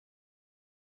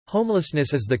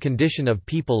Homelessness is the condition of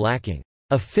people lacking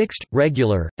a fixed,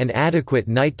 regular, and adequate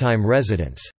nighttime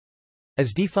residence,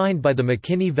 as defined by the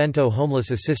McKinney-Vento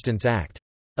Homeless Assistance Act.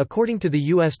 According to the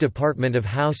U.S. Department of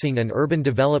Housing and Urban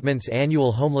Development's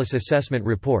annual Homeless Assessment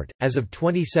Report, as of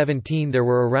 2017 there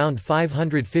were around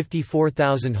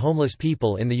 554,000 homeless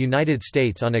people in the United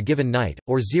States on a given night,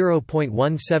 or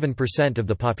 0.17% of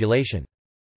the population.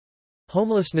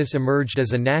 Homelessness emerged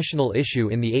as a national issue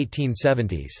in the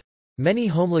 1870s. Many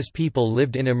homeless people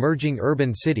lived in emerging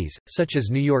urban cities, such as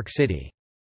New York City.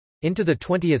 Into the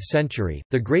 20th century,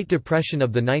 the Great Depression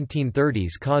of the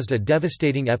 1930s caused a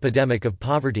devastating epidemic of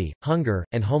poverty, hunger,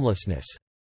 and homelessness.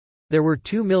 There were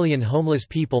 2 million homeless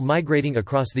people migrating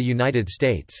across the United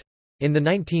States. In the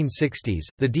 1960s,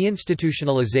 the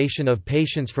deinstitutionalization of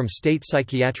patients from state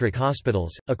psychiatric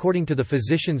hospitals, according to the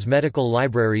Physicians' Medical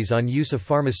Libraries on Use of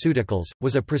Pharmaceuticals,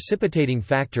 was a precipitating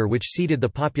factor which seeded the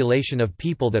population of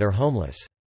people that are homeless.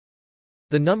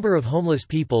 The number of homeless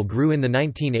people grew in the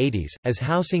 1980s, as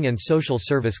housing and social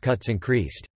service cuts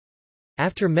increased.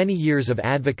 After many years of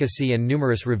advocacy and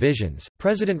numerous revisions,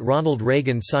 President Ronald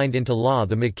Reagan signed into law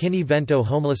the McKinney-Vento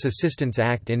Homeless Assistance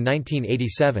Act in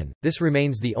 1987. This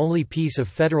remains the only piece of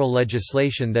federal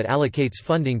legislation that allocates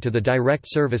funding to the direct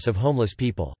service of homeless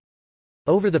people.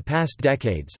 Over the past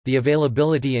decades, the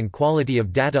availability and quality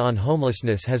of data on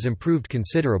homelessness has improved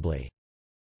considerably.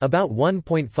 About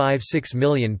 1.56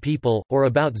 million people, or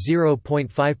about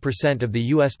 0.5% of the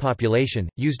U.S. population,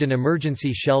 used an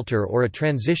emergency shelter or a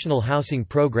transitional housing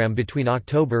program between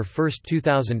October 1,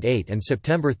 2008 and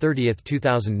September 30,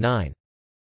 2009.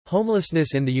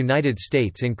 Homelessness in the United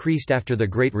States increased after the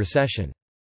Great Recession.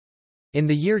 In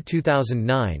the year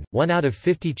 2009, 1 out of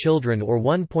 50 children or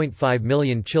 1.5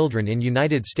 million children in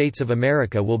United States of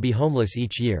America will be homeless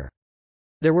each year.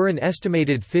 There were an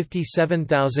estimated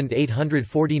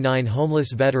 57,849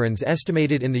 homeless veterans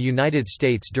estimated in the United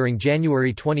States during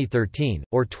January 2013,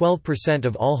 or 12%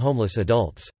 of all homeless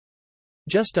adults.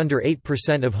 Just under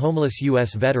 8% of homeless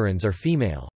U.S. veterans are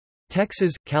female.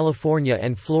 Texas, California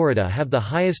and Florida have the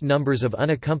highest numbers of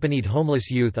unaccompanied homeless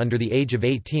youth under the age of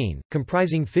 18,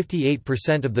 comprising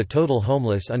 58% of the total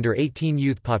homeless under 18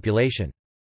 youth population.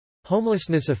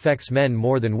 Homelessness affects men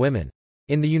more than women.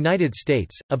 In the United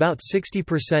States, about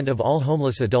 60% of all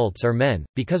homeless adults are men.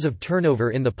 Because of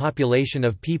turnover in the population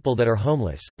of people that are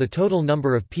homeless, the total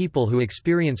number of people who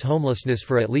experience homelessness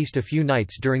for at least a few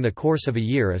nights during the course of a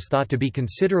year is thought to be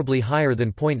considerably higher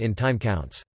than point-in-time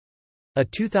counts. A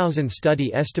 2000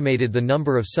 study estimated the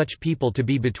number of such people to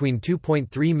be between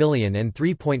 2.3 million and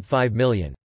 3.5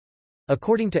 million.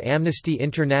 According to Amnesty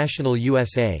International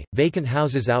USA, vacant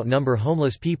houses outnumber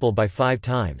homeless people by 5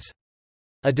 times.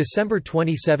 A December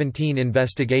 2017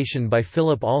 investigation by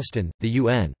Philip Alston, the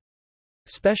UN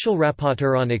Special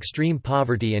Rapporteur on Extreme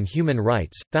Poverty and Human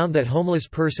Rights, found that homeless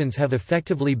persons have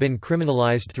effectively been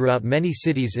criminalized throughout many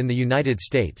cities in the United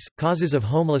States. Causes of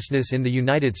homelessness in the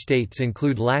United States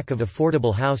include lack of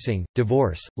affordable housing,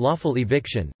 divorce, lawful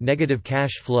eviction, negative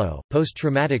cash flow,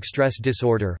 post-traumatic stress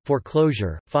disorder,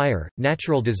 foreclosure, fire,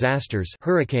 natural disasters,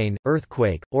 hurricane,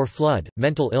 earthquake, or flood,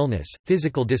 mental illness,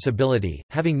 physical disability,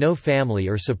 having no family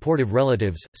or supportive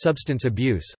relatives, substance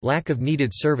abuse, lack of needed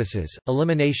services,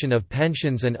 elimination of pensions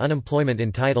and unemployment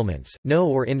entitlements, no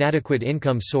or inadequate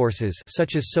income sources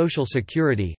such as Social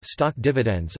Security, stock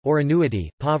dividends, or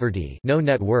annuity, poverty, no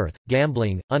net worth,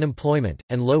 gambling, unemployment,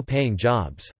 and low-paying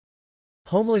jobs.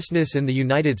 Homelessness in the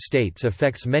United States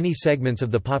affects many segments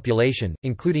of the population,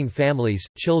 including families,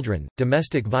 children,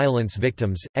 domestic violence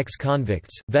victims,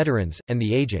 ex-convicts, veterans, and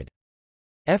the aged.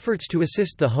 Efforts to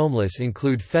assist the homeless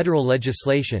include federal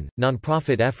legislation,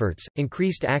 nonprofit efforts,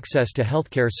 increased access to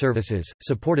healthcare services,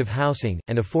 supportive housing,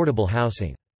 and affordable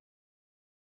housing.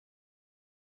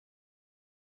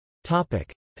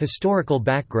 Topic: Historical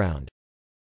background.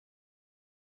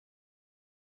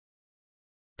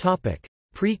 Topic: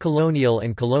 Pre-colonial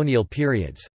and colonial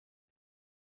periods.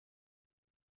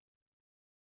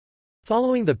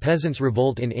 Following the Peasants'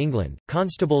 Revolt in England,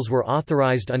 constables were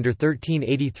authorised under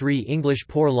 1383 English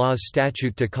Poor Laws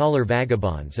statute to collar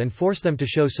vagabonds and force them to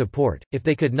show support. If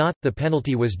they could not, the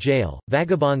penalty was jail.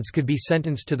 Vagabonds could be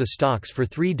sentenced to the stocks for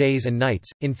 3 days and nights.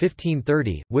 In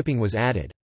 1530, whipping was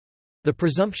added. The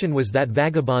presumption was that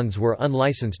vagabonds were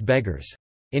unlicensed beggars.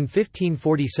 In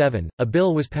 1547, a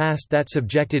bill was passed that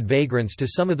subjected vagrants to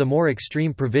some of the more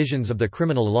extreme provisions of the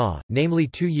criminal law, namely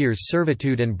 2 years'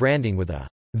 servitude and branding with a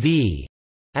V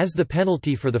as the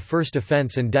penalty for the first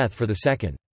offence and death for the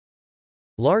second.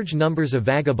 Large numbers of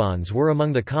vagabonds were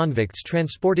among the convicts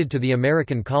transported to the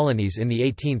American colonies in the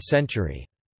 18th century.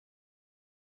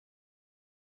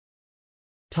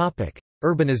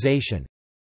 Urbanization.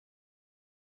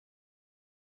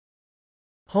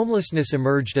 Homelessness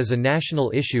emerged as a national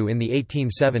issue in the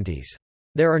 1870s.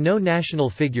 There are no national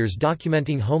figures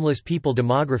documenting homeless people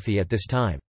demography at this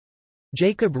time.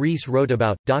 Jacob Riis wrote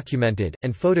about, documented,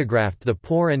 and photographed the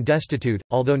poor and destitute,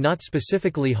 although not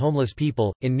specifically homeless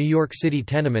people, in New York City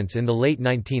tenements in the late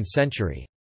 19th century.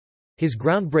 His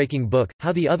groundbreaking book,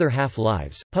 How the Other Half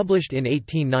Lives, published in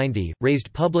 1890,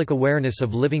 raised public awareness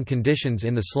of living conditions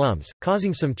in the slums,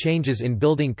 causing some changes in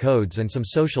building codes and some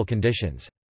social conditions.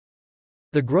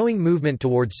 The growing movement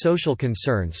towards social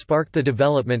concern sparked the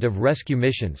development of rescue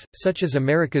missions, such as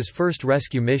America's first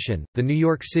rescue mission, the New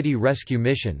York City Rescue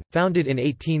Mission, founded in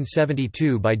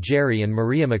 1872 by Jerry and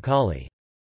Maria McCauley.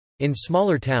 In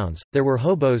smaller towns, there were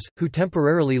hobos, who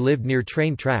temporarily lived near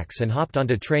train tracks and hopped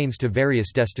onto trains to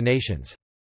various destinations.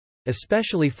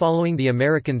 Especially following the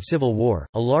American Civil War,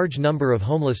 a large number of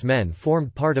homeless men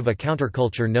formed part of a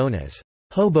counterculture known as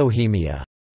hobohemia.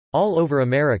 All over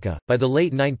America, by the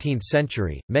late 19th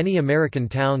century, many American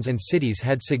towns and cities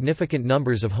had significant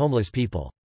numbers of homeless people.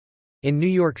 In New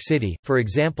York City, for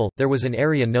example, there was an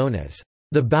area known as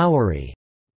the Bowery,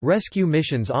 rescue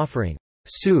missions offering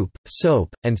soup,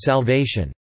 soap, and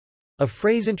salvation. A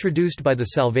phrase introduced by the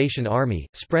Salvation Army,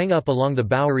 sprang up along the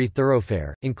Bowery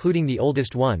thoroughfare, including the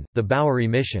oldest one, the Bowery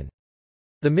Mission.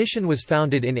 The mission was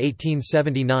founded in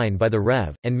 1879 by the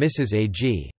Rev. and Mrs. A.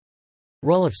 G.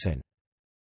 Rullifson.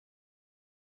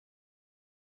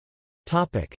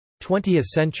 20th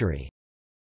century.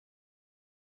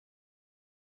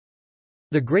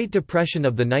 The Great Depression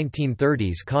of the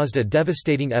 1930s caused a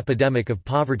devastating epidemic of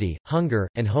poverty, hunger,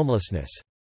 and homelessness.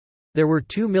 There were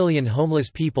 2 million homeless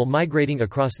people migrating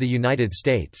across the United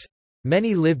States.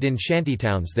 Many lived in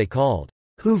shantytowns they called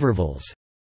Hoovervilles,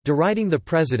 deriding the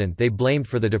president they blamed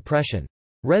for the depression.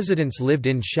 Residents lived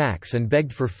in shacks and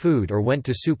begged for food or went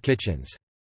to soup kitchens.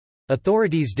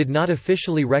 Authorities did not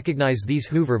officially recognize these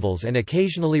Hoovervilles and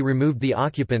occasionally removed the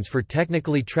occupants for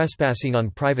technically trespassing on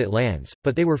private lands,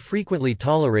 but they were frequently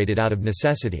tolerated out of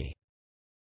necessity.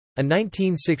 A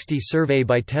 1960 survey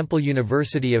by Temple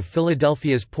University of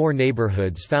Philadelphia's poor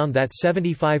neighborhoods found that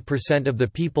 75% of the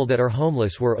people that are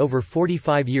homeless were over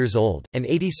 45 years old, and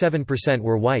 87%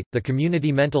 were white. The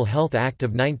Community Mental Health Act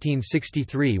of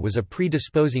 1963 was a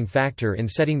predisposing factor in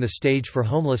setting the stage for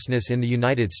homelessness in the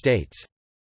United States.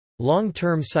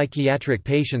 Long-term psychiatric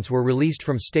patients were released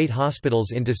from state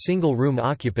hospitals into single-room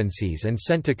occupancies and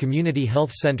sent to community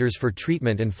health centers for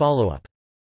treatment and follow-up.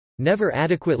 Never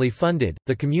adequately funded,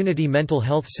 the community mental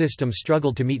health system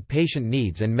struggled to meet patient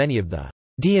needs and many of the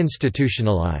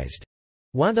deinstitutionalized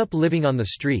wound up living on the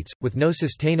streets, with no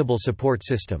sustainable support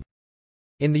system.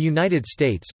 In the United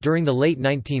States, during the late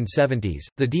 1970s,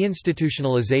 the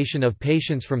deinstitutionalization of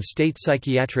patients from state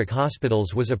psychiatric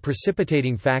hospitals was a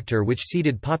precipitating factor which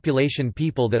seeded population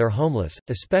people that are homeless,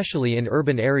 especially in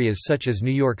urban areas such as New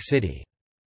York City.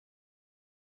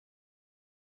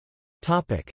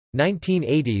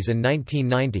 1980s and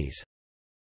 1990s.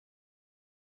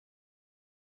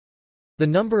 The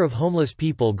number of homeless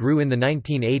people grew in the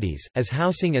 1980s, as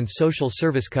housing and social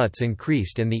service cuts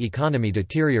increased and the economy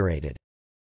deteriorated.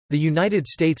 The United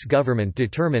States government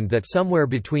determined that somewhere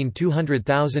between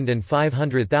 200,000 and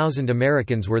 500,000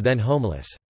 Americans were then homeless.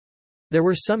 There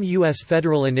were some U.S.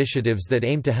 federal initiatives that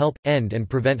aimed to help, end and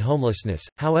prevent homelessness,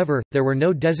 however, there were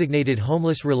no designated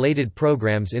homeless-related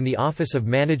programs in the Office of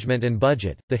Management and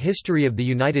Budget. The history of the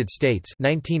United States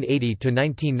 1980 to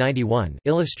 1991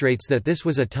 illustrates that this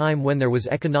was a time when there was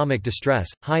economic distress,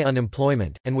 high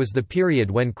unemployment, and was the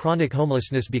period when chronic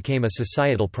homelessness became a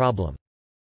societal problem.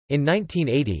 In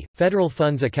 1980, federal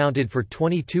funds accounted for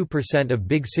 22% of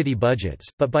big city budgets,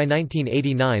 but by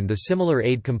 1989 the similar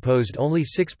aid composed only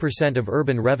 6% of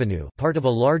urban revenue, part of a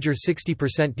larger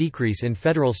 60% decrease in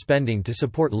federal spending to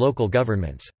support local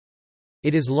governments.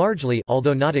 It is largely,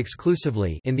 although not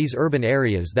exclusively, in these urban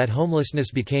areas that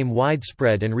homelessness became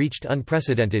widespread and reached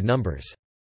unprecedented numbers.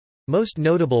 Most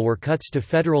notable were cuts to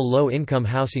federal low-income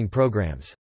housing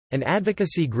programs. An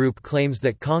advocacy group claims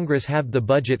that Congress halved the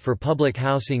budget for public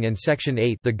housing and Section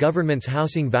 8, the government's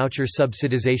housing voucher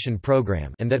subsidization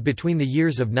program, and that between the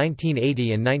years of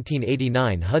 1980 and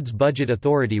 1989 HUD's budget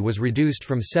authority was reduced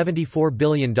from $74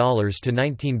 billion to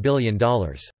 $19 billion.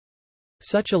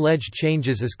 Such alleged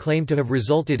changes is claimed to have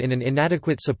resulted in an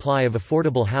inadequate supply of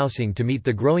affordable housing to meet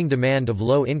the growing demand of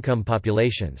low-income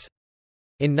populations.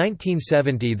 In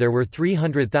 1970 there were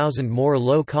 300,000 more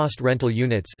low-cost rental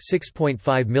units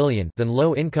 6.5 million than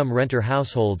low-income renter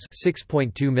households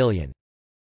 6.2 million.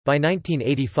 By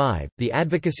 1985, the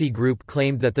advocacy group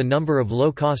claimed that the number of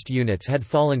low-cost units had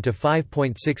fallen to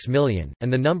 5.6 million,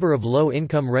 and the number of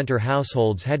low-income renter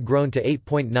households had grown to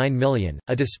 8.9 million,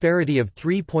 a disparity of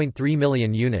 3.3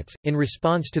 million units. In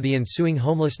response to the ensuing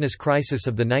homelessness crisis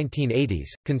of the 1980s,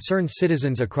 concerned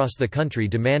citizens across the country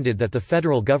demanded that the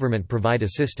federal government provide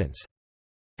assistance.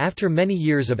 After many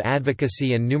years of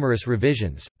advocacy and numerous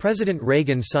revisions, President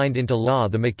Reagan signed into law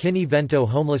the McKinney-Vento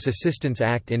Homeless Assistance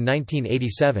Act in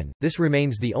 1987. This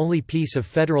remains the only piece of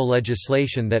federal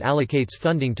legislation that allocates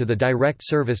funding to the direct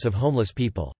service of homeless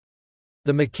people.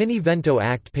 The McKinney-Vento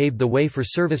Act paved the way for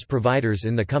service providers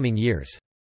in the coming years.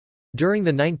 During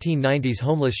the 1990s,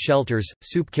 homeless shelters,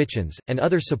 soup kitchens, and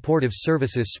other supportive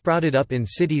services sprouted up in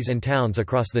cities and towns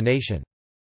across the nation.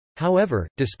 However,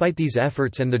 despite these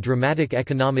efforts and the dramatic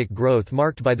economic growth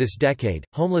marked by this decade,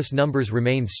 homeless numbers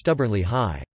remained stubbornly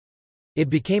high. It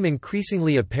became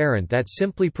increasingly apparent that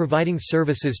simply providing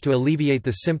services to alleviate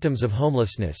the symptoms of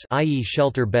homelessness, i.e.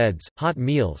 shelter beds, hot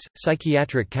meals,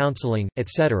 psychiatric counseling,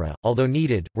 etc., although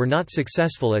needed, were not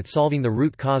successful at solving the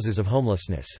root causes of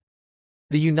homelessness.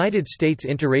 The United States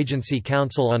Interagency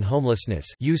Council on Homelessness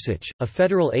 (USACH), a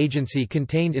federal agency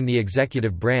contained in the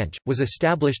executive branch, was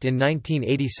established in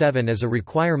 1987 as a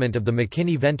requirement of the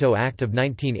McKinney-Vento Act of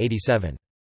 1987.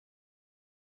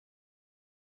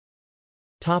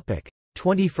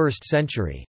 21st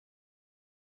century.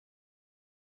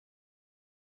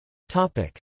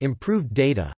 Improved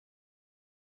data.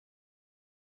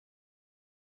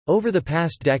 Over the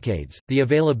past decades, the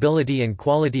availability and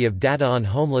quality of data on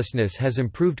homelessness has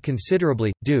improved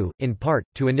considerably, due, in part,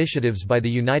 to initiatives by the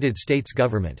United States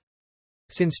government.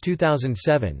 Since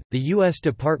 2007, the U.S.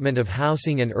 Department of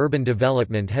Housing and Urban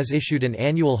Development has issued an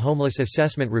annual homeless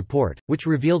assessment report, which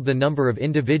revealed the number of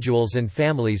individuals and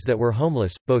families that were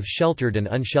homeless, both sheltered and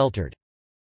unsheltered.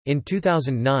 In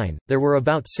 2009, there were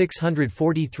about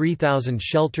 643,000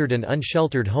 sheltered and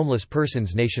unsheltered homeless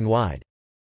persons nationwide.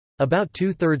 About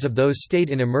two-thirds of those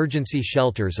stayed in emergency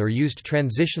shelters or used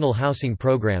transitional housing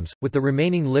programs, with the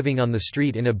remaining living on the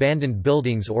street in abandoned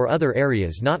buildings or other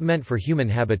areas not meant for human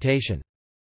habitation.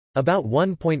 About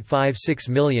 1.56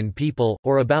 million people,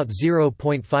 or about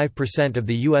 0.5% of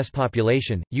the U.S.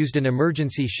 population, used an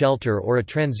emergency shelter or a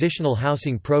transitional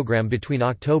housing program between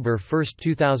October 1,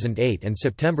 2008 and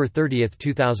September 30,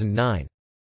 2009.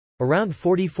 Around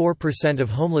 44%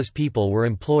 of homeless people were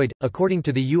employed, according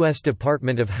to the U.S.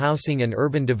 Department of Housing and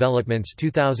Urban Development's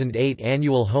 2008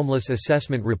 Annual Homeless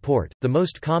Assessment Report. The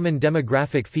most common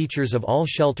demographic features of all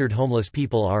sheltered homeless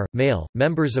people are male,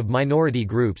 members of minority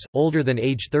groups, older than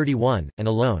age 31, and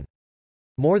alone.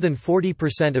 More than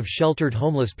 40% of sheltered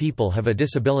homeless people have a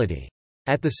disability.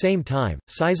 At the same time,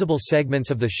 sizable segments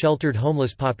of the sheltered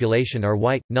homeless population are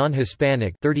white,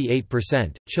 non-Hispanic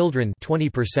 38%, children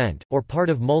 20%, or part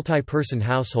of multi-person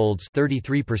households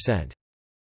 33%.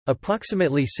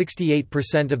 Approximately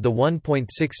 68% of the 1.6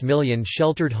 million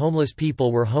sheltered homeless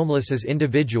people were homeless as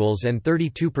individuals and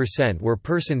 32% were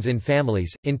persons in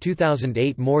families. In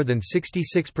 2008, more than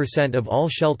 66% of all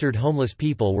sheltered homeless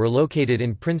people were located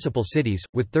in principal cities,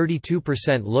 with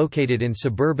 32% located in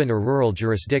suburban or rural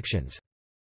jurisdictions.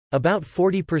 About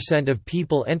 40% of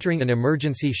people entering an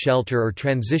emergency shelter or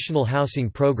transitional housing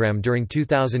program during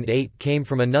 2008 came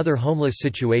from another homeless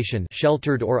situation,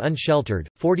 sheltered or unsheltered,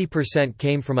 40%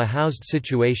 came from a housed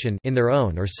situation in their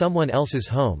own or someone else's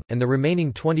home, and the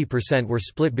remaining 20% were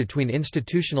split between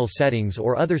institutional settings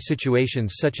or other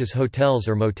situations such as hotels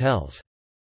or motels.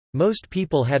 Most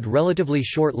people had relatively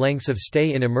short lengths of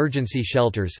stay in emergency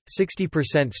shelters,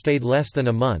 60% stayed less than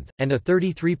a month, and a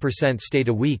 33% stayed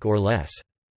a week or less.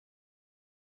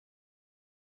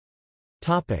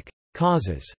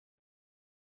 Causes.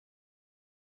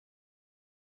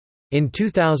 In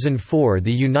 2004,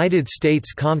 the United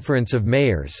States Conference of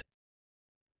Mayors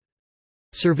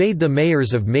surveyed the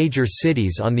mayors of major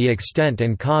cities on the extent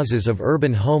and causes of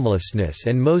urban homelessness,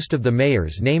 and most of the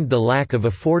mayors named the lack of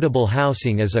affordable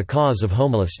housing as a cause of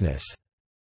homelessness.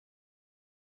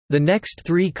 The next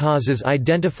three causes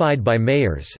identified by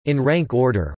mayors, in rank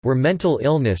order, were mental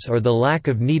illness or the lack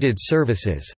of needed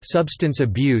services, substance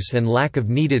abuse and lack of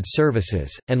needed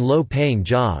services, and low-paying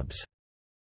jobs.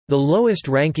 The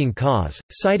lowest-ranking cause,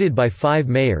 cited by 5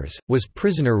 mayors, was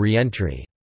prisoner reentry.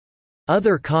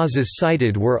 Other causes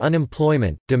cited were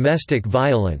unemployment, domestic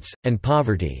violence, and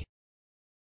poverty.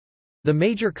 The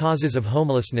major causes of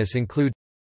homelessness include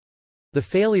the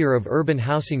failure of urban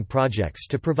housing projects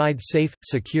to provide safe,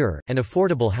 secure, and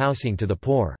affordable housing to the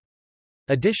poor.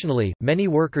 Additionally, many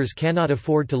workers cannot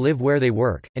afford to live where they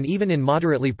work, and even in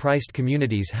moderately priced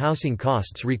communities, housing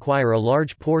costs require a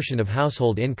large portion of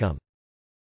household income.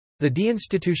 The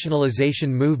deinstitutionalization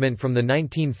movement from the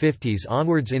 1950s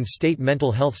onwards in state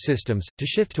mental health systems, to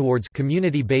shift towards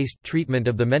community-based treatment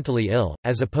of the mentally ill,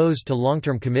 as opposed to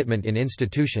long-term commitment in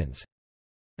institutions.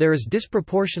 There is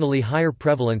disproportionately higher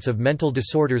prevalence of mental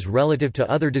disorders relative to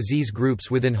other disease groups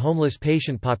within homeless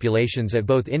patient populations at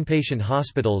both inpatient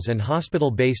hospitals and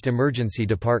hospital-based emergency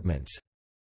departments.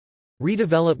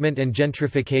 Redevelopment and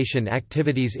gentrification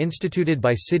activities instituted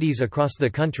by cities across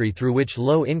the country through which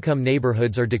low-income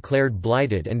neighborhoods are declared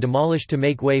blighted and demolished to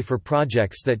make way for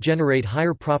projects that generate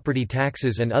higher property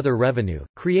taxes and other revenue,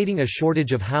 creating a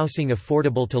shortage of housing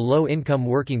affordable to low-income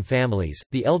working families,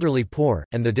 the elderly poor,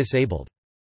 and the disabled.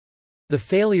 The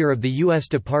failure of the U.S.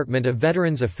 Department of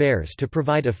Veterans Affairs to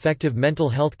provide effective mental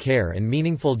health care and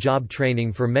meaningful job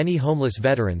training for many homeless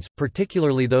veterans,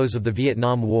 particularly those of the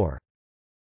Vietnam War.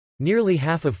 Nearly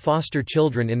half of foster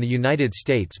children in the United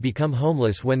States become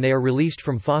homeless when they are released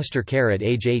from foster care at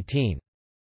age 18.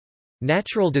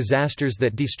 Natural disasters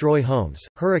that destroy homes,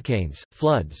 hurricanes,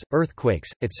 floods,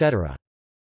 earthquakes, etc.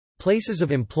 Places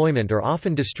of employment are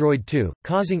often destroyed too,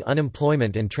 causing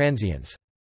unemployment and transience.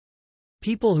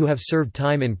 People who have served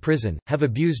time in prison, have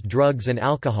abused drugs and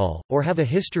alcohol, or have a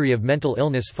history of mental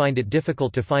illness find it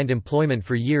difficult to find employment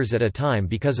for years at a time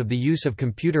because of the use of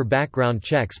computer background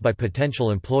checks by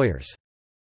potential employers.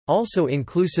 Also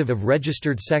inclusive of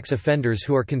registered sex offenders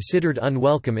who are considered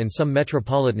unwelcome in some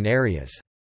metropolitan areas.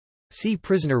 See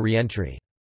prisoner reentry.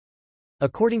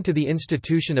 According to the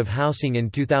Institution of Housing in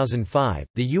 2005,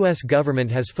 the U.S. government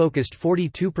has focused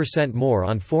 42% more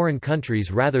on foreign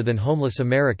countries rather than homeless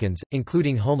Americans,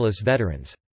 including homeless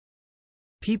veterans.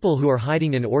 People who are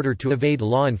hiding in order to evade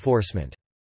law enforcement.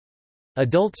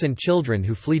 Adults and children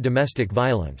who flee domestic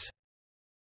violence.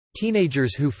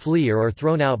 Teenagers who flee or are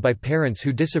thrown out by parents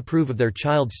who disapprove of their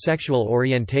child's sexual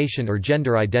orientation or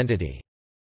gender identity.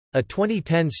 A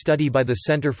 2010 study by the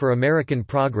Center for American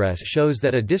Progress shows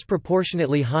that a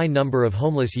disproportionately high number of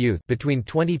homeless youth, between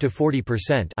 20 to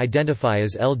 40%, identify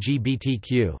as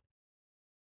LGBTQ.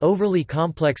 Overly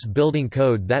complex building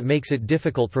code that makes it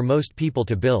difficult for most people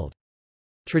to build.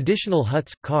 Traditional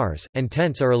huts, cars, and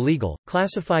tents are illegal,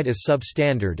 classified as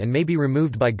substandard and may be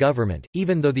removed by government,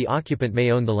 even though the occupant may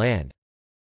own the land.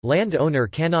 Landowner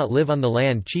cannot live on the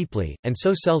land cheaply, and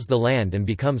so sells the land and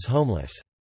becomes homeless.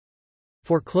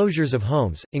 Foreclosures of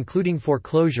homes, including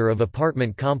foreclosure of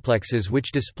apartment complexes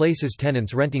which displaces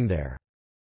tenants renting there.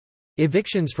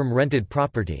 Evictions from rented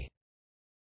property.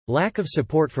 Lack of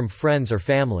support from friends or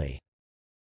family.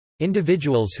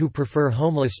 Individuals who prefer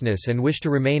homelessness and wish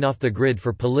to remain off the grid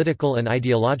for political and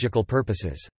ideological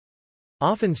purposes.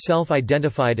 Often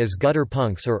self-identified as gutter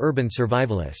punks or urban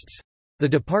survivalists. The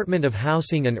Department of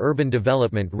Housing and Urban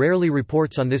Development rarely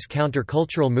reports on this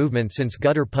countercultural movement since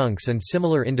gutter punks and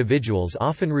similar individuals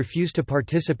often refuse to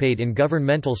participate in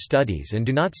governmental studies and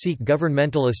do not seek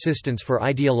governmental assistance for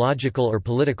ideological or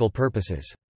political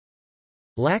purposes.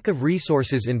 Lack of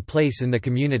resources in place in the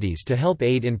communities to help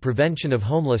aid in prevention of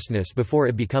homelessness before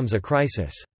it becomes a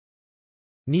crisis.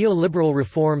 Neoliberal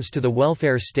reforms to the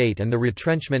welfare state and the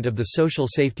retrenchment of the social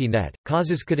safety net.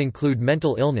 Causes could include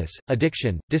mental illness,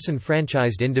 addiction,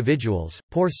 disenfranchised individuals,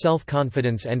 poor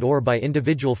self-confidence and/or by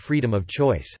individual freedom of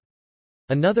choice.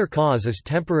 Another cause is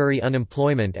temporary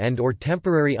unemployment and/or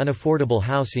temporary unaffordable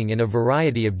housing in a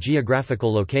variety of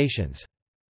geographical locations.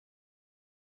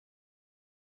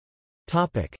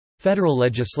 Topic: Federal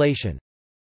legislation.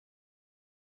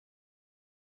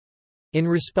 In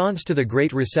response to the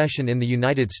Great Recession in the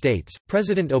United States,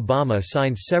 President Obama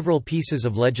signed several pieces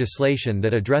of legislation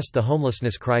that addressed the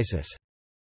homelessness crisis.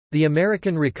 The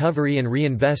American Recovery and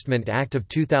Reinvestment Act of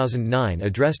 2009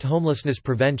 addressed homelessness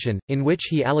prevention, in which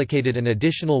he allocated an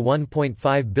additional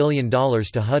 $1.5 billion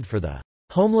to HUD for the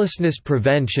Homelessness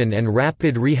Prevention and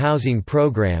Rapid Rehousing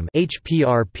Program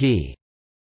 (HPRP).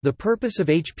 The purpose of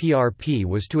HPRP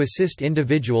was to assist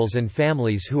individuals and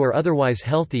families who are otherwise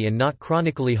healthy and not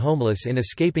chronically homeless in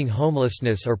escaping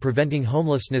homelessness or preventing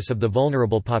homelessness of the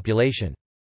vulnerable population.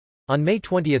 On May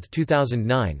 20,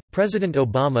 2009, President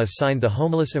Obama signed the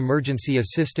Homeless Emergency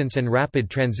Assistance and Rapid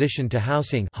Transition to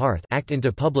Housing Act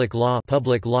into Public Law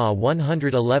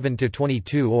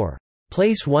 111-22 or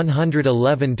Place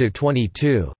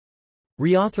 111-22,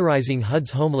 reauthorizing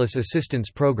HUD's homeless assistance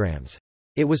programs.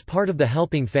 It was part of the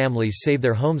Helping Families Save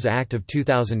Their Homes Act of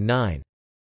 2009.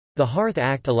 The HARTH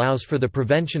Act allows for the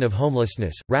prevention of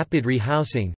homelessness, rapid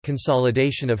rehousing,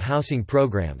 consolidation of housing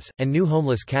programs, and new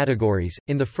homeless categories.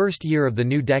 In the first year of the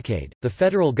new decade, the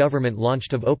federal government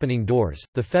launched Opening Doors,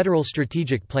 the federal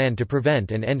strategic plan to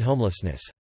prevent and end homelessness.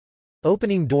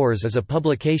 Opening Doors is a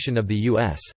publication of the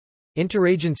U.S.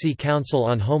 Interagency Council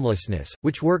on Homelessness,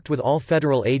 which worked with all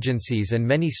federal agencies and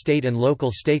many state and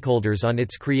local stakeholders on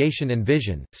its creation and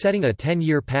vision, setting a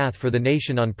 10-year path for the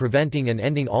nation on preventing and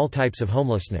ending all types of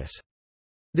homelessness.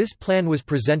 This plan was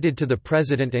presented to the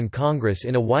President and Congress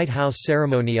in a White House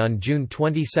ceremony on June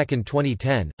 22,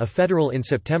 2010. A federal in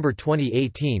September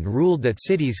 2018 ruled that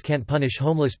cities can't punish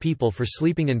homeless people for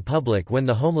sleeping in public when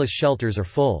the homeless shelters are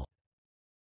full.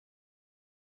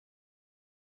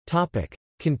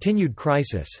 Continued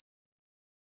crisis.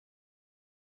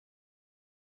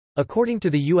 According to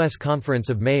the U.S. Conference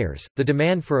of Mayors, the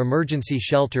demand for emergency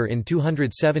shelter in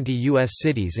 270 U.S.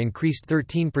 cities increased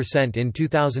 13% in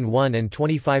 2001 and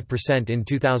 25% in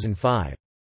 2005.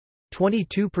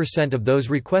 22% of those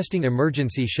requesting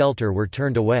emergency shelter were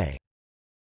turned away.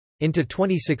 Into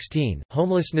 2016,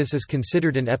 homelessness is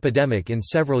considered an epidemic in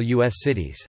several U.S.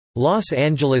 cities. Los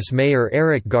Angeles Mayor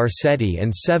Eric Garcetti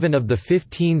and 7 of the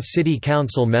 15 city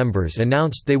council members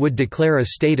announced they would declare a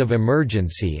state of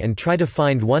emergency and try to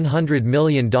find $100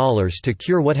 million to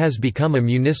cure what has become a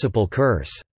municipal curse.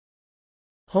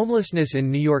 Homelessness in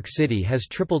New York City has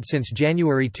tripled since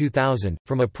January 2000,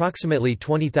 from approximately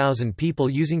 20,000 people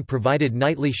using provided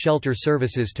nightly shelter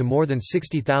services to more than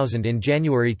 60,000 in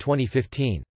January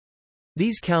 2015.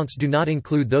 These counts do not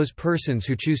include those persons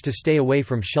who choose to stay away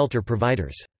from shelter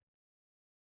providers.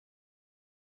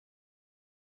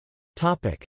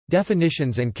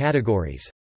 Definitions and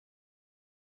categories.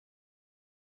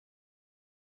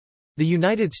 The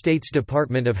United States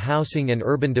Department of Housing and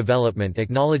Urban Development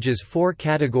acknowledges 4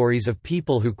 categories of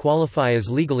people who qualify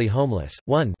as legally homeless: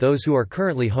 1 those who are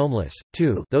currently homeless,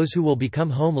 2 those who will become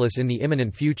homeless in the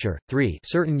imminent future, 3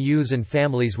 certain youths and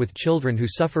families with children who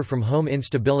suffer from home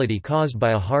instability caused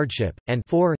by a hardship, and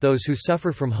 4 those who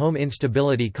suffer from home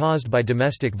instability caused by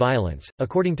domestic violence.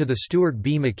 According to the Stuart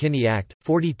B. McKinney Act,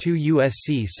 42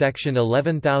 U.S.C. Section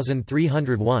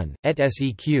 11301, et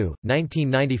seq.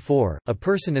 1994, a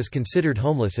person is considered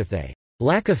homeless if they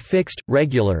lack a fixed,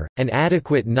 regular, and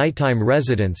adequate nighttime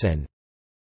residence and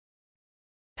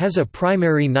has a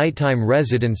primary nighttime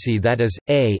residency that is,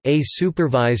 a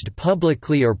supervised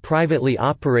publicly or privately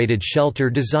operated shelter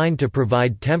designed to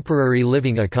provide temporary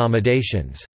living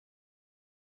accommodations,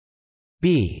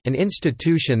 b an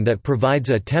institution that provides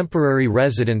a temporary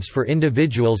residence for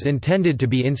individuals intended to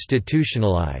be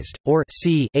institutionalized, or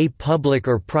c a public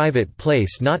or private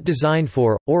place not designed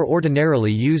for, or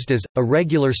ordinarily used as, a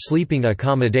regular sleeping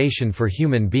accommodation for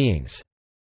human beings.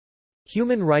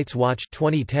 Human Rights Watch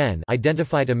 2010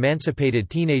 identified emancipated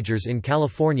teenagers in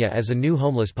California as a new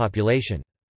homeless population.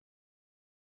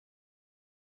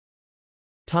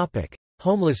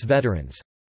 Homeless veterans.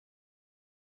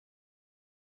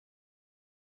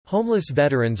 Homeless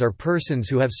veterans are persons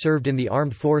who have served in the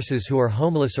armed forces who are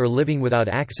homeless or living without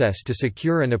access to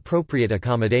secure and appropriate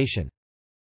accommodation.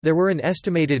 There were an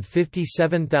estimated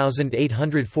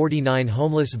 57,849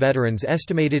 homeless veterans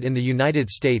estimated in the United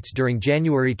States during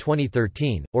January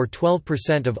 2013, or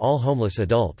 12% of all homeless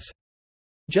adults.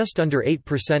 Just under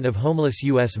 8% of homeless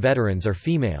U.S. veterans are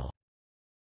female.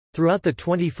 Throughout the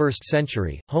 21st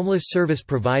century, homeless service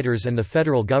providers and the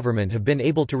federal government have been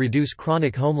able to reduce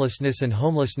chronic homelessness and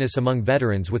homelessness among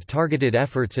veterans with targeted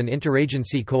efforts and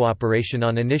interagency cooperation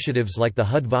on initiatives like the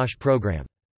HUD-VASH program.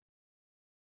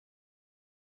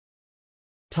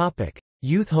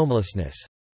 Youth homelessness.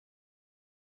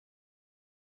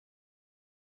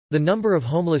 The number of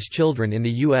homeless children in the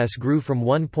U.S. grew from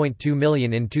 1.2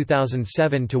 million in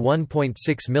 2007 to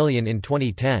 1.6 million in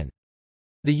 2010.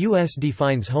 The U.S.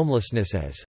 defines homelessness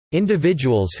as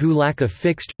individuals who lack a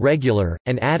fixed, regular,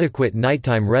 and adequate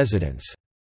nighttime residence,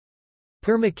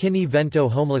 per McKinney-Vento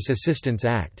Homeless Assistance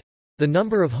Act. The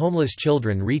number of homeless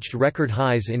children reached record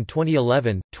highs in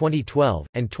 2011, 2012,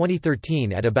 and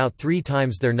 2013 at about 3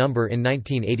 times their number in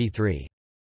 1983.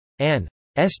 An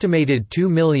estimated 2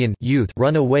 million youth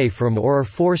run away from or are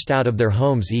forced out of their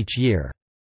homes each year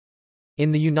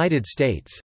in the United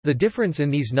States. The difference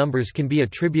in these numbers can be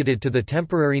attributed to the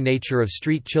temporary nature of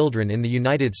street children in the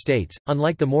United States,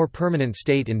 unlike the more permanent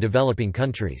state in developing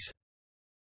countries.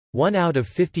 1 out of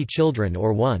 50 children,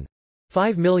 or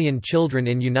 1.5 million children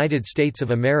in United States of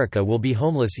America, will be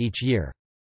homeless each year.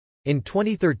 In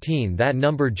 2013 that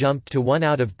number jumped to 1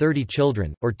 out of 30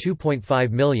 children, or 2.5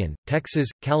 million. Texas,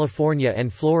 California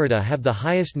and Florida have the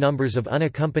highest numbers of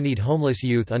unaccompanied homeless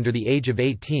youth under the age of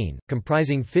 18,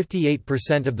 comprising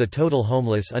 58% of the total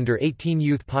homeless under 18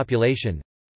 youth population.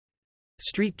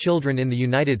 Street children in the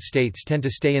United States tend to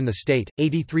stay in the state,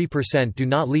 83% do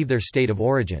not leave their state of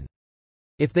origin.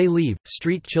 If they leave,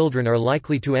 street children are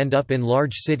likely to end up in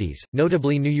large cities,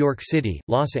 notably New York City,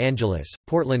 Los Angeles,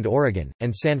 Portland, Oregon,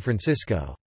 and San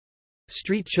Francisco.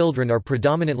 Street children are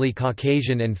predominantly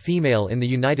Caucasian and female in the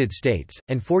United States,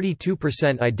 and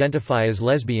 42% identify as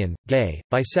lesbian, gay,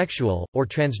 bisexual, or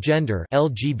transgender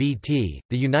 (LGBT).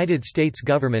 The United States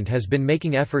government has been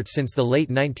making efforts since the late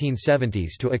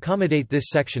 1970s to accommodate this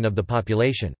section of the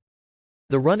population.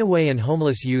 The Runaway and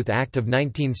Homeless Youth Act of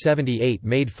 1978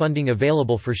 made funding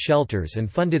available for shelters and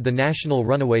funded the National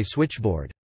Runaway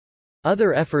Switchboard.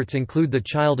 Other efforts include the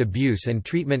Child Abuse and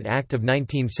Treatment Act of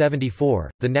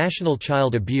 1974, the National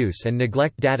Child Abuse and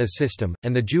Neglect Data System,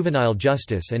 and the Juvenile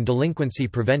Justice and Delinquency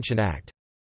Prevention Act.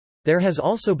 There has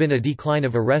also been a decline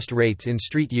of arrest rates in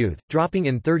street youth, dropping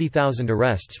in 30,000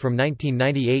 arrests from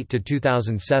 1998 to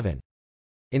 2007.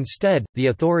 Instead, the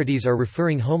authorities are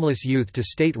referring homeless youth to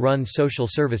state-run social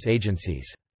service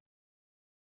agencies.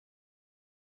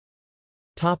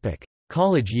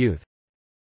 College youth.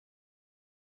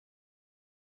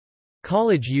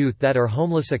 College youth that are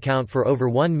homeless account for over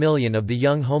 1 million of the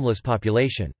young homeless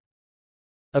population.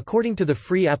 According to the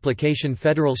Free Application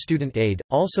Federal Student Aid,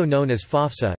 also known as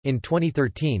FAFSA, in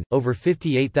 2013, over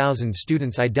 58,000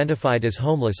 students identified as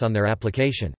homeless on their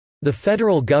application. The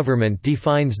federal government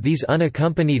defines these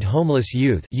unaccompanied homeless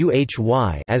youth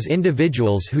as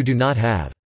individuals who do not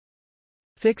have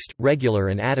fixed, regular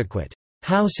and adequate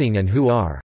housing and who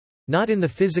are not in the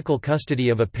physical custody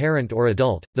of a parent or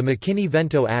adult. The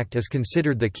McKinney-Vento Act is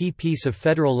considered the key piece of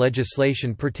federal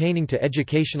legislation pertaining to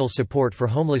educational support for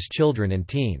homeless children and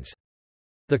teens.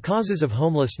 The causes of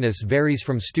homelessness varies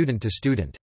from student to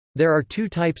student. There are two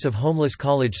types of homeless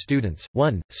college students: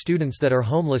 1, students that are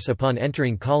homeless upon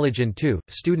entering college, and 2,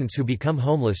 students who become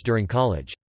homeless during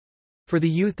college. For the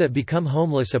youth that become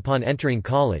homeless upon entering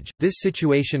college, this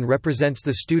situation represents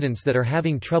the students that are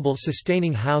having trouble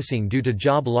sustaining housing due to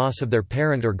job loss of their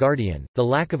parent or guardian, the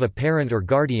lack of a parent or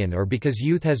guardian, or because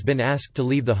youth has been asked to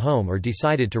leave the home or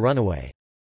decided to run away.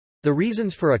 The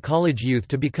reasons for a college youth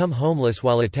to become homeless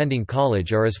while attending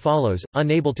college are as follows: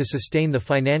 unable to sustain the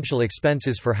financial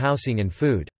expenses for housing and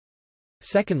food.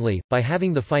 Secondly, by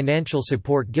having the financial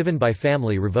support given by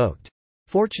family revoked.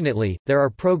 Fortunately, there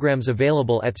are programs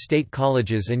available at state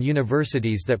colleges and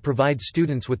universities that provide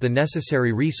students with the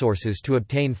necessary resources to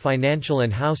obtain financial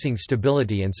and housing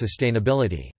stability and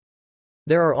sustainability.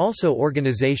 There are also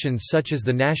organizations such as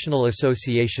the National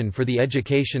Association for the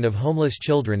Education of Homeless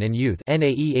Children and Youth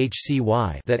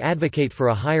that advocate for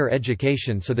a higher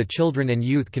education so the children and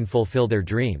youth can fulfill their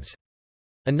dreams.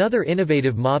 Another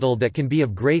innovative model that can be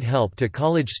of great help to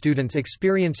college students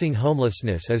experiencing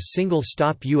homelessness is Single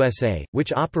Stop USA,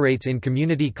 which operates in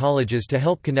community colleges to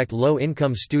help connect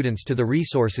low-income students to the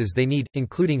resources they need,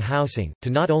 including housing, to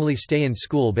not only stay in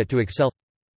school but to excel.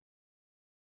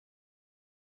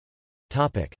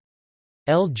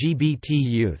 LGBT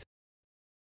youth.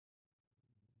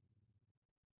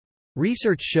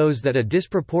 Research shows that a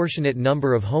disproportionate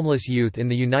number of homeless youth in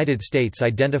the United States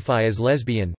identify as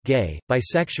lesbian, gay,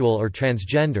 bisexual or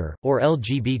transgender, or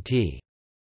LGBT.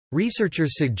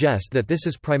 Researchers suggest that this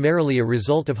is primarily a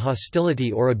result of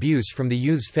hostility or abuse from the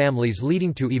youth's families,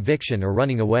 leading to eviction or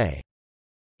running away.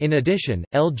 In addition,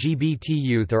 LGBT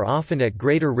youth are often at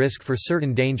greater risk for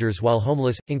certain dangers while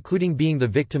homeless, including being the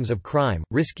victims of crime,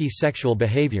 risky sexual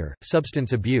behavior,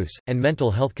 substance abuse, and mental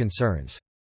health concerns.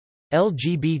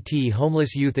 LGBT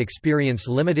homeless youth experience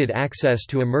limited access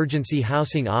to emergency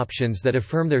housing options that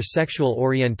affirm their sexual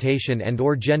orientation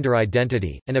and/or gender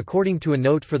identity, and according to a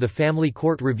note for the Family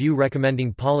Court Review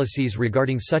recommending policies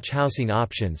regarding such housing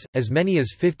options, as many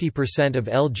as 50% of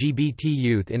LGBT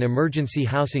youth in emergency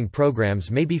housing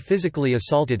programs may be physically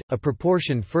assaulted, a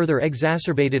proportion further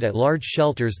exacerbated at large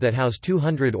shelters that house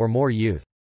 200 or more youth.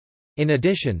 In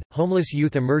addition, homeless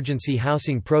youth emergency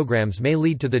housing programs may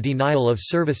lead to the denial of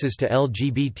services to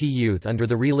LGBT youth under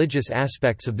the religious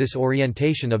aspects of this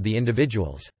orientation of the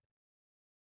individuals.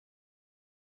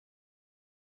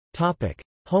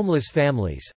 Homeless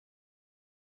families.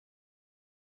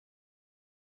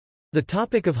 The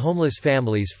topic of homeless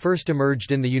families first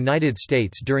emerged in the United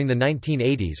States during the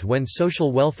 1980s when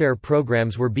social welfare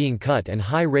programs were being cut and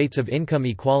high rates of income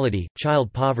inequality,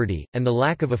 child poverty, and the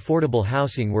lack of affordable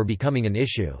housing were becoming an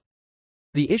issue.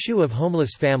 The issue of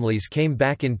homeless families came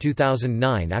back in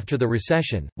 2009 after the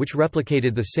recession, which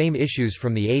replicated the same issues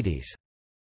from the 80s.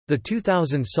 The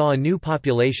 2000s saw a new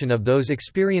population of those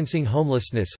experiencing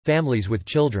homelessness, families with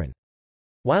children.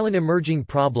 While an emerging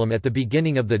problem at the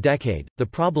beginning of the decade, the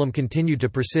problem continued to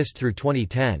persist through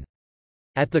 2010.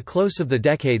 At the close of the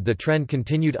decade, the trend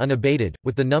continued unabated,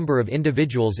 with the number of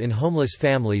individuals in homeless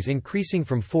families increasing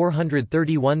from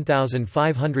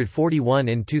 431,541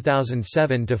 in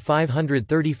 2007 to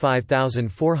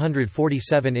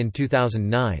 535,447 in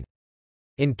 2009.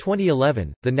 In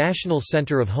 2011, the National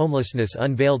Center of Homelessness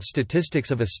unveiled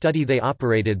statistics of a study they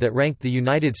operated that ranked the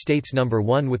United States number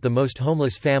 1 with the most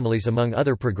homeless families among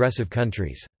other progressive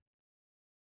countries.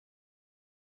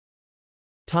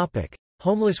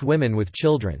 Homeless women with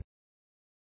children.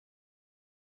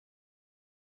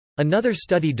 Another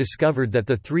study discovered that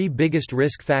the 3 biggest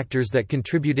risk factors that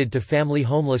contributed to family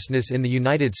homelessness in the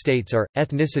United States are,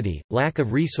 ethnicity, lack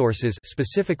of resources,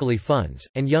 specifically funds,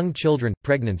 and young children,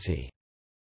 pregnancy.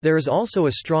 There is also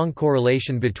a strong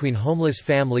correlation between homeless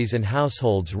families and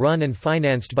households run and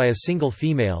financed by a single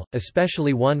female,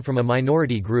 especially one from a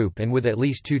minority group and with at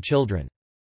least 2 children.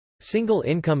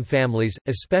 Single-income families,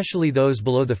 especially those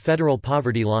below the federal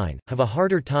poverty line, have a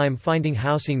harder time finding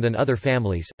housing than other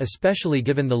families, especially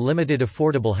given the limited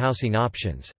affordable housing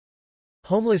options.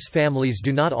 Homeless families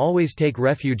do not always take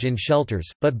refuge in shelters,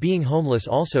 but being homeless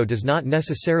also does not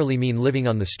necessarily mean living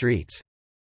on the streets.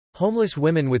 Homeless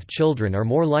women with children are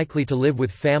more likely to live with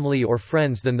family or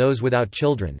friends than those without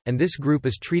children, and this group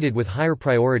is treated with higher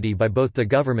priority by both the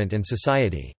government and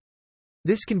society.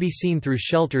 This can be seen through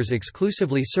shelters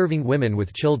exclusively serving women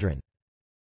with children.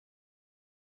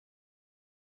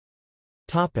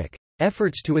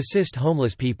 Efforts to assist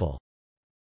homeless people.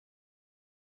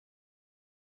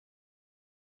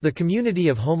 The community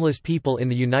of homeless people in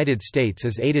the United States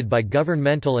is aided by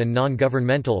governmental and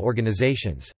non-governmental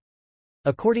organizations.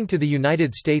 According to the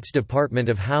United States Department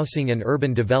of Housing and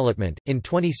Urban Development, in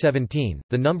 2017,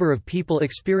 the number of people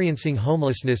experiencing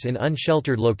homelessness in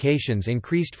unsheltered locations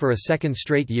increased for a second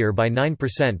straight year by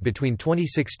 9% between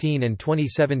 2016 and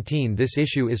 2017. This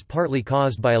issue is partly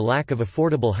caused by a lack of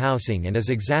affordable housing and is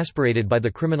exasperated by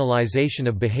the criminalization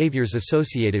of behaviors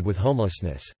associated with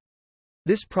homelessness.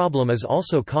 This problem is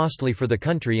also costly for the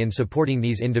country in supporting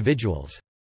these individuals.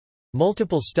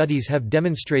 Multiple studies have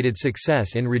demonstrated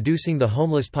success in reducing the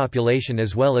homeless population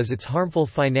as well as its harmful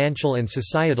financial and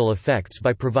societal effects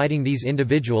by providing these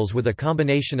individuals with a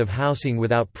combination of housing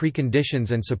without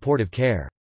preconditions and supportive care.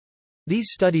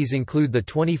 These studies include the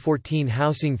 2014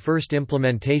 Housing First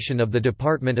implementation of the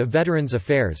Department of Veterans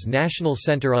Affairs National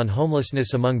Center on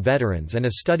Homelessness Among Veterans and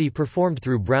a study performed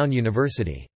through Brown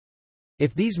University.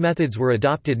 If these methods were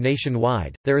adopted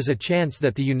nationwide, there is a chance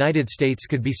that the United States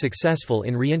could be successful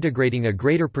in reintegrating a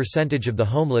greater percentage of the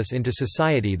homeless into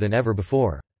society than ever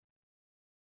before.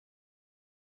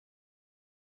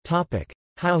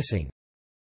 Housing.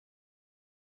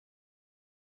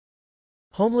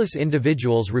 Homeless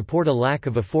individuals report a lack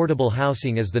of affordable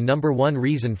housing as the number 1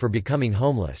 reason for becoming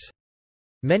homeless.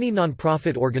 Many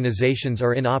nonprofit organizations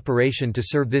are in operation to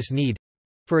serve this need.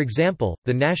 For example,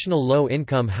 the National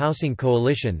Low-Income Housing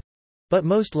Coalition, but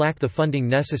most lack the funding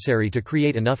necessary to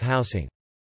create enough housing.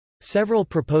 Several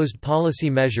proposed policy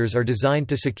measures are designed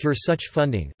to secure such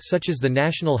funding, such as the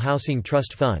National Housing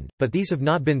Trust Fund, but these have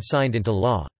not been signed into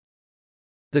law.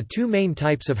 The 2 main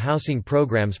types of housing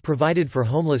programs provided for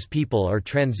homeless people are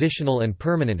transitional and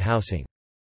permanent housing.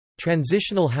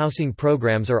 Transitional housing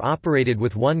programs are operated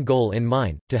with one goal in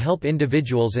mind, to help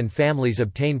individuals and families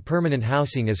obtain permanent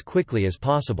housing as quickly as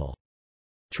possible.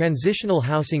 Transitional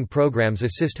housing programs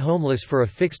assist homeless for a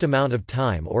fixed amount of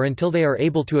time or until they are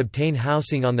able to obtain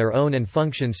housing on their own and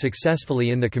function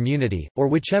successfully in the community, or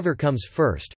whichever comes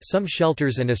first. Some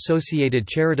shelters and associated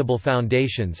charitable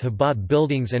foundations have bought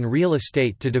buildings and real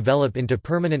estate to develop into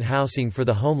permanent housing for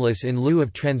the homeless in lieu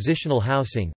of transitional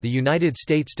housing. The United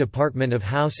States Department of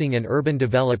Housing and Urban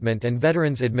Development and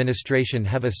Veterans Administration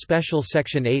have a special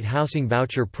Section 8 housing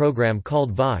voucher program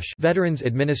called VASH, Veterans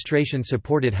Administration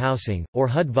Supported Housing, or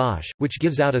HUD-VASH, which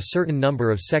gives out a certain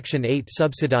number of Section 8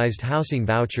 subsidized housing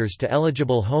vouchers to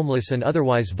eligible homeless and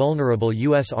otherwise vulnerable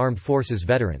U.S. Armed Forces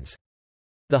veterans.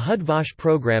 The HUD-VASH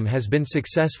program has been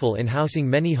successful in housing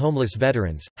many homeless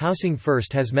veterans. Housing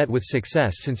First has met with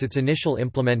success since its initial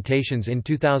implementations in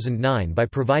 2009 by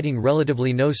providing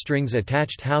relatively no strings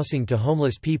attached housing to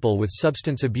homeless people with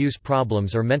substance abuse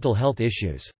problems or mental health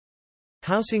issues.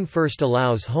 Housing First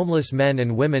allows homeless men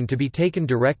and women to be taken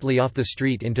directly off the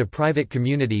street into private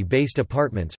community-based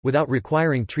apartments, without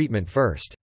requiring treatment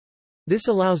first. This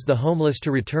allows the homeless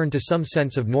to return to some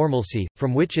sense of normalcy,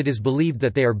 from which it is believed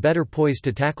that they are better poised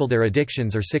to tackle their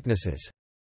addictions or sicknesses.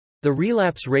 The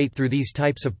relapse rate through these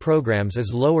types of programs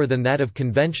is lower than that of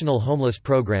conventional homeless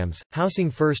programs. Housing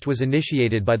First was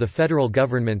initiated by the federal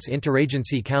government's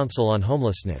Interagency Council on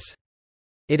Homelessness.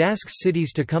 It asks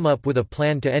cities to come up with a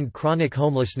plan to end chronic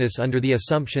homelessness under the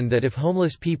assumption that if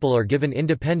homeless people are given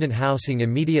independent housing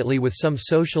immediately with some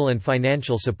social and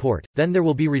financial support, then there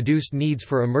will be reduced needs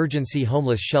for emergency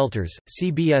homeless shelters.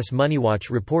 CBS MoneyWatch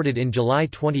reported in July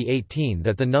 2018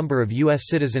 that the number of U.S.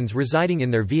 citizens residing in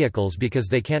their vehicles because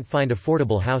they can't find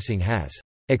affordable housing has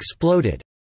exploded,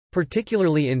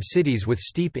 particularly in cities with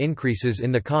steep increases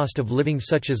in the cost of living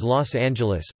such as Los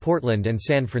Angeles, Portland and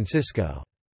San Francisco.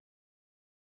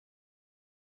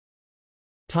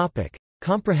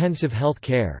 Comprehensive health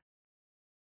care.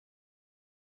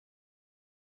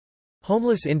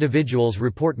 Homeless individuals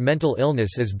report mental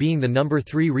illness as being the number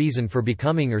 3 reason for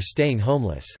becoming or staying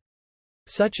homeless.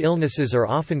 Such illnesses are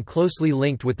often closely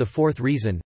linked with the 4th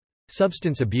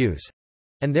reason—substance abuse.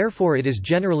 And therefore it is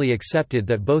generally accepted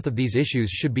that both of these issues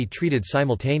should be treated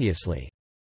simultaneously.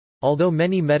 Although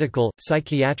many medical,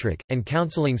 psychiatric, and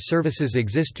counseling services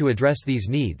exist to address these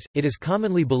needs, it is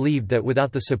commonly believed that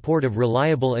without the support of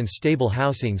reliable and stable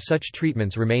housing such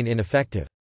treatments remain ineffective.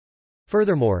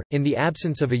 Furthermore, in the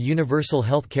absence of a universal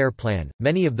health care plan,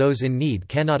 many of those in need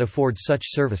cannot afford such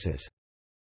services.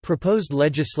 Proposed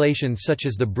legislation such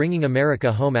as the Bringing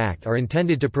America Home Act are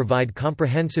intended to provide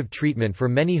comprehensive treatment for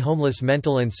many homeless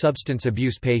mental and substance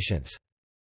abuse patients.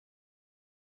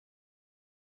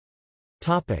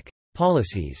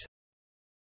 Policies.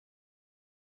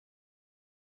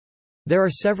 There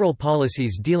are several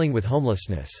policies dealing with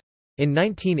homelessness. In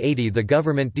 1980 the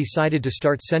government decided to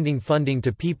start sending funding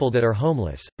to people that are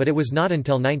homeless, but it was not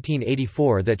until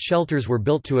 1984 that shelters were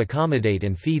built to accommodate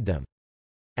and feed them.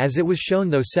 As it was shown,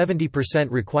 though 70%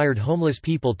 required homeless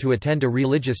people to attend a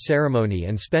religious ceremony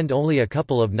and spend only a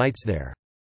couple of nights there.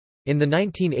 In the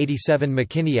 1987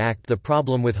 McKinney Act the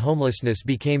problem with homelessness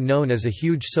became known as a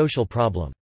huge social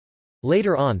problem.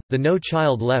 Later on, the No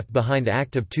Child Left Behind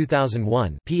Act of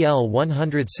 2001 PL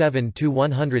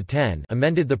 107-110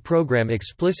 amended the program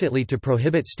explicitly to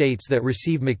prohibit states that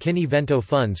receive McKinney-Vento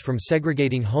funds from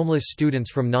segregating homeless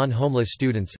students from non-homeless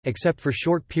students, except for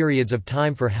short periods of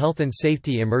time for health and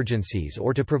safety emergencies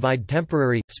or to provide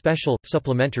temporary, special,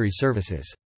 supplementary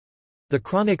services. The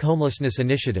Chronic Homelessness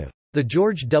Initiative. The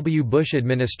George W. Bush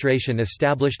administration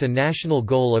established a national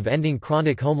goal of ending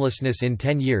chronic homelessness in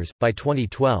 10 years, by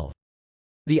 2012.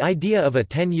 The idea of a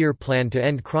 10-year plan to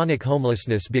end chronic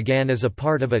homelessness began as a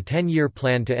part of a 10-year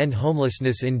plan to end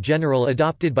homelessness in general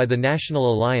adopted by the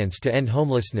National Alliance to End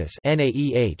Homelessness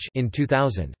in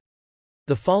 2000.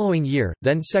 The following year,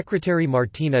 then-Secretary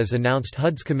Martinez announced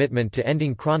HUD's commitment to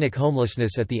ending chronic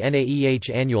homelessness at the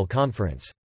NAEH annual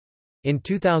conference. In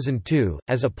 2002,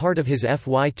 as a part of his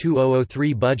FY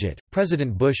 2003 budget,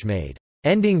 President Bush made,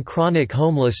 "ending chronic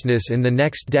homelessness in the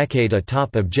next decade a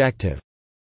top objective."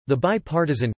 The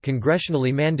bipartisan,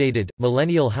 congressionally mandated,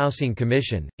 Millennial Housing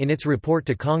Commission, in its report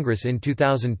to Congress in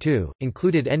 2002,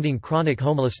 included ending chronic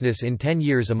homelessness in 10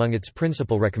 years among its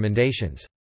principal recommendations.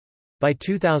 By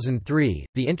 2003,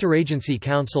 the Interagency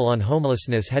Council on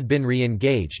Homelessness had been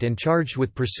re-engaged and charged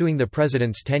with pursuing the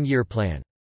President's 10-year plan.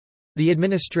 The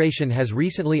administration has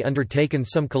recently undertaken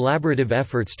some collaborative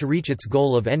efforts to reach its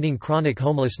goal of ending chronic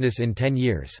homelessness in 10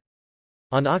 years.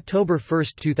 On October 1,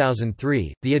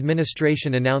 2003, the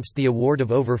administration announced the award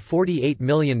of over $48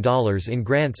 million in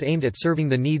grants aimed at serving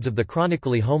the needs of the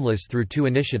chronically homeless through 2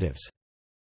 initiatives.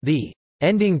 The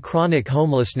Ending Chronic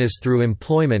Homelessness Through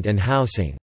Employment and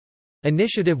Housing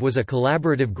initiative was a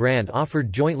collaborative grant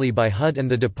offered jointly by HUD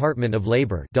and the Department of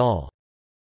Labor (DOL).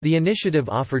 The initiative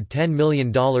offered $10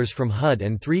 million from HUD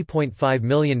and $3.5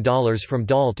 million from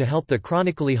DOL to help the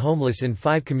chronically homeless in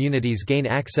 5 communities gain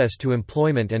access to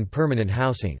employment and permanent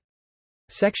housing.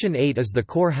 Section 8 is the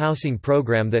core housing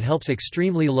program that helps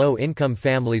extremely low-income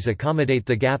families accommodate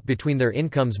the gap between their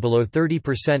incomes below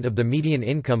 30% of the median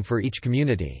income for each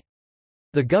community.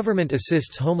 The government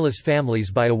assists homeless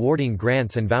families by awarding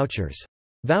grants and vouchers.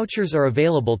 Vouchers are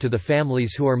available to the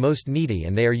families who are most needy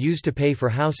and they are used to pay for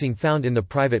housing found in the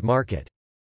private market.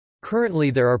 Currently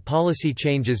there are policy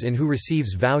changes in who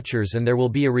receives vouchers and there will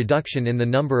be a reduction in the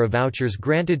number of vouchers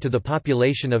granted to the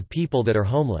population of people that are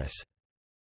homeless.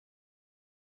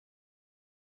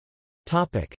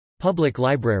 Public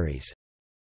libraries.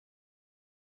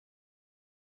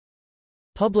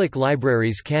 Public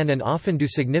libraries can and often do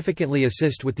significantly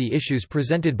assist with the issues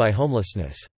presented by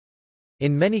homelessness.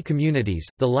 In many communities,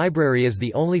 the library is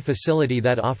the only facility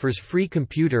that offers free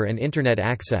computer and internet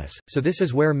access, so this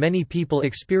is where many people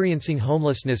experiencing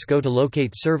homelessness go to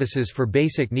locate services for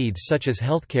basic needs such as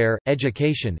healthcare,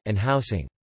 education, and housing.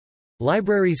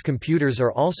 Libraries' computers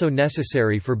are also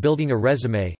necessary for building a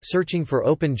resume, searching for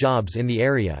open jobs in the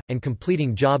area, and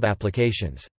completing job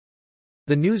applications.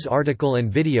 The news article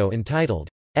and video entitled,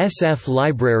 "SF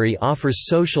Library Offers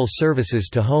Social Services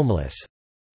to Homeless"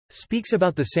 speaks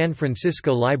about the San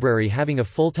Francisco Library having a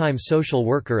full-time social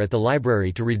worker at the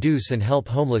library to reduce and help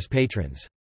homeless patrons.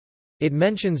 It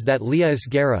mentions that Leah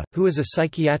Esguerra, who is a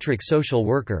psychiatric social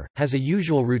worker, has a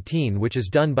usual routine which is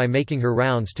done by making her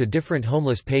rounds to different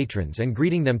homeless patrons and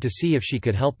greeting them to see if she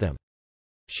could help them.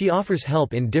 She offers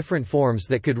help in different forms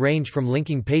that could range from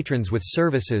linking patrons with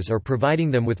services or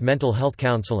providing them with mental health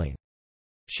counseling.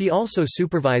 She also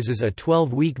supervises a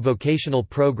 12-week vocational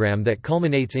program that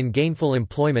culminates in gainful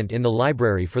employment in the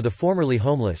library for the formerly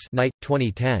homeless. Knight,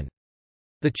 2010.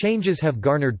 The changes have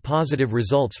garnered positive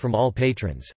results from all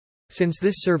patrons. Since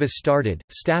this service started,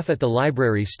 staff at the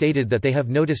library stated that they have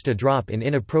noticed a drop in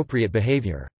inappropriate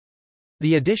behavior.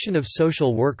 The addition of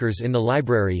social workers in the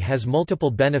library has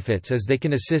multiple benefits as they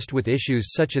can assist with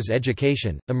issues such as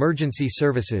education, emergency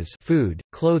services, food,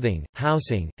 clothing,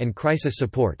 housing, and crisis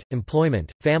support,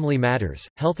 employment, family matters,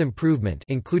 health improvement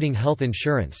including health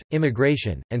insurance,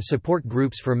 immigration, and support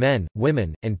groups for men,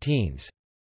 women, and teens.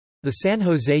 The San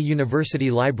Jose University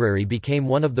Library became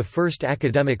one of the first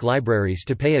academic libraries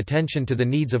to pay attention to the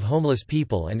needs of homeless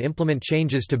people and implement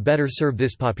changes to better serve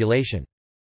this population.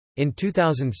 In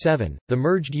 2007, the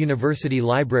merged University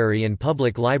Library and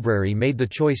Public Library made the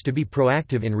choice to be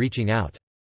proactive in reaching out.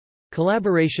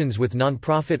 Collaborations with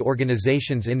nonprofit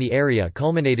organizations in the area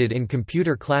culminated in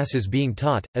computer classes being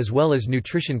taught, as well as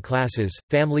nutrition classes,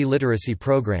 family literacy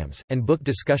programs, and book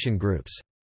discussion groups.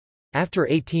 After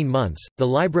 18 months, the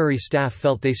library staff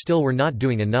felt they still were not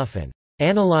doing enough and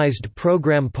analyzed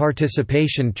program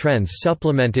participation trends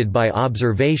supplemented by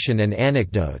observation and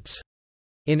anecdotes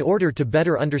in order to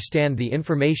better understand the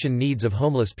information needs of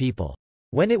homeless people.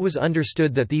 When it was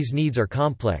understood that these needs are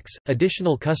complex,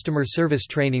 additional customer service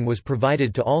training was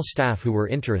provided to all staff who were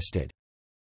interested.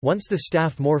 Once the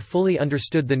staff more fully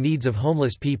understood the needs of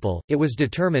homeless people, it was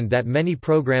determined that many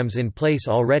programs in place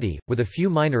already, with a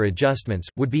few minor adjustments,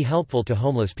 would be helpful to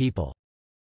homeless people.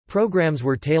 Programs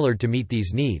were tailored to meet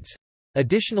these needs.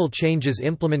 Additional changes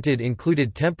implemented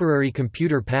included temporary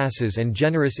computer passes and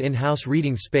generous in-house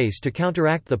reading space to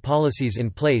counteract the policies in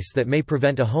place that may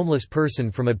prevent a homeless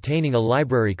person from obtaining a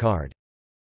library card.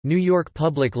 New York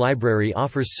Public Library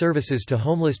offers services to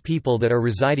homeless people that are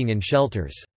residing in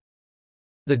shelters.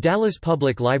 The Dallas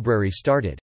Public Library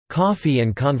started Coffee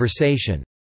and Conversation,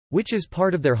 which is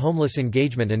part of their homeless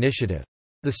engagement initiative.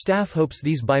 The staff hopes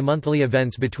these bi-monthly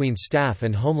events between staff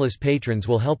and homeless patrons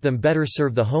will help them better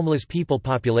serve the homeless people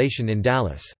population in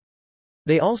Dallas.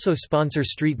 They also sponsor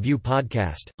Street View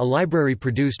Podcast, a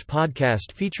library-produced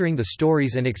podcast featuring the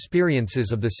stories and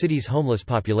experiences of the city's homeless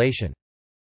population.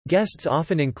 Guests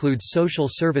often include social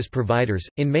service providers.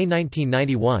 In May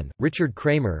 1991, Richard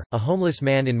Kramer, a homeless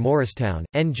man in Morristown,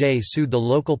 NJ, sued the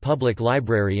local public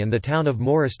library and the town of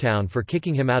Morristown for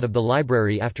kicking him out of the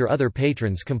library after other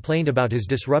patrons complained about his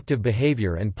disruptive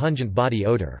behavior and pungent body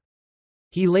odor.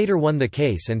 He later won the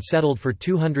case and settled for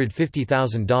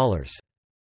 $250,000.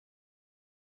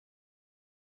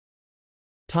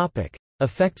 Topic: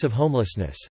 Effects of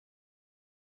homelessness.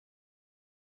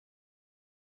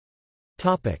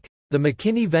 The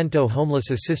McKinney-Vento Homeless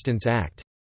Assistance Act.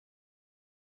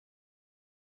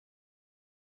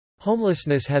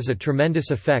 Homelessness has a tremendous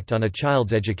effect on a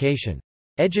child's education.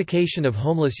 Education of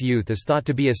homeless youth is thought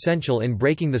to be essential in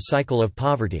breaking the cycle of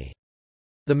poverty.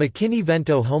 The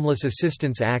McKinney-Vento Homeless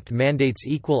Assistance Act mandates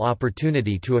equal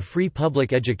opportunity to a free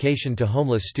public education to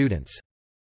homeless students.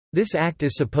 This act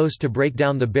is supposed to break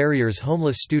down the barriers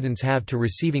homeless students have to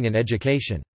receiving an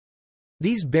education.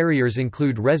 These barriers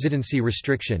include residency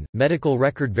restriction, medical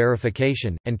record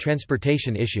verification, and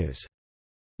transportation issues.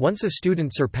 Once a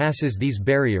student surpasses these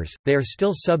barriers, they are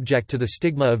still subject to the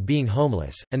stigma of being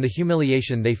homeless, and the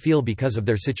humiliation they feel because of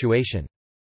their situation.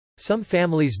 Some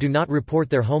families do not report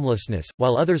their homelessness,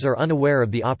 while others are unaware of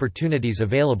the opportunities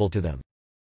available to them.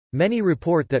 Many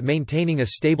report that maintaining a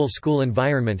stable school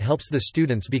environment helps the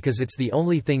students because it's the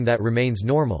only thing that remains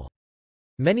normal.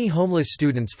 Many homeless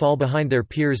students fall behind their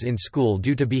peers in school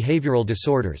due to behavioral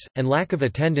disorders, and lack of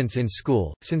attendance in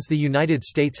school. Since the United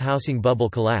States housing bubble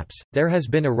collapse, there has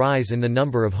been a rise in the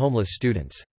number of homeless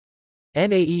students.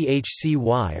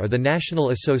 NAEHCY, or the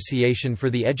National Association for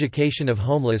the Education of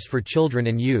Homeless for Children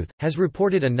and Youth, has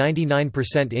reported a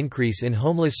 99% increase in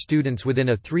homeless students within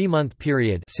a 3-month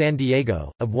period. San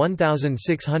Diego, of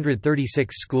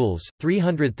 1,636 schools,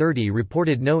 330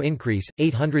 reported no increase,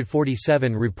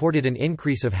 847 reported an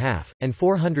increase of half, and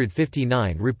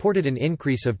 459 reported an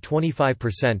increase of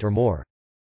 25% or more.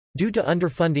 Due to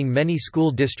underfunding, many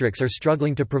school districts are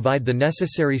struggling to provide the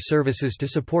necessary services to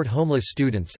support homeless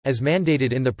students, as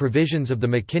mandated in the provisions of the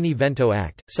McKinney-Vento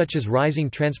Act, such as rising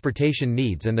transportation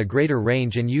needs and the greater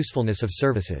range and usefulness of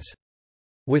services.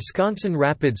 Wisconsin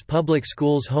Rapids Public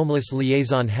Schools homeless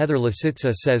liaison Heather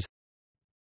Lasitza says,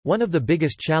 "One of the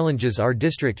biggest challenges our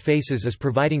district faces is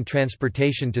providing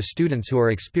transportation to students who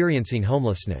are experiencing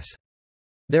homelessness.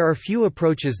 There are few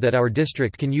approaches that our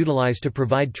district can utilize to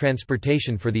provide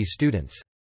transportation for these students.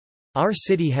 Our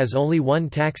city has only one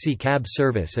taxi cab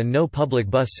service and no public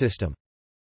bus system.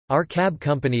 Our cab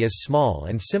company is small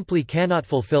and simply cannot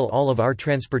fulfill all of our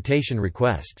transportation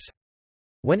requests.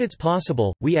 When it's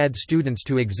possible, we add students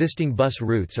to existing bus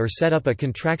routes or set up a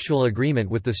contractual agreement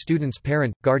with the student's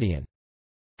parent, guardian.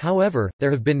 However,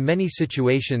 there have been many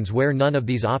situations where none of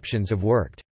these options have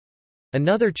worked.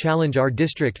 Another challenge our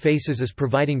district faces is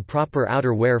providing proper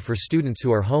outerwear for students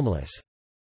who are homeless.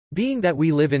 Being that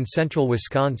we live in central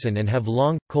Wisconsin and have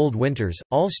long, cold winters,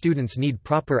 all students need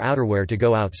proper outerwear to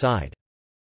go outside.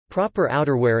 Proper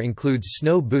outerwear includes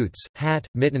snow boots, hat,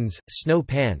 mittens, snow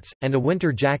pants, and a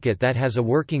winter jacket that has a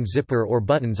working zipper or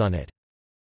buttons on it.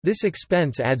 This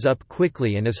expense adds up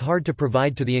quickly and is hard to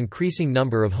provide to the increasing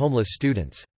number of homeless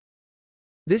students.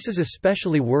 This is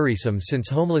especially worrisome since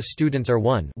homeless students are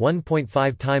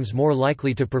 1.5 times more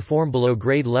likely to perform below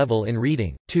grade level in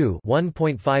reading,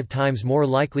 1.5 times more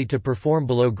likely to perform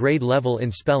below grade level in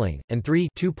spelling, and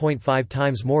 2.5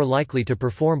 times more likely to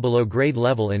perform below grade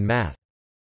level in math.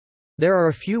 There are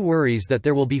a few worries that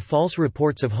there will be false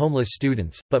reports of homeless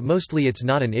students, but mostly it's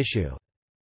not an issue.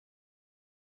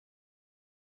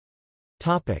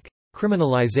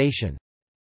 Criminalization.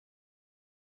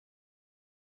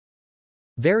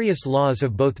 Various laws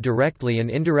have both directly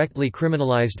and indirectly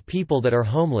criminalized people that are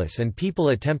homeless and people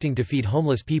attempting to feed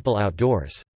homeless people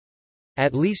outdoors.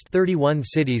 At least 31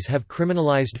 cities have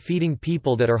criminalized feeding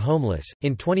people that are homeless.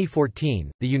 In 2014,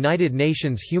 the United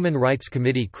Nations Human Rights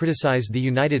Committee criticized the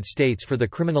United States for the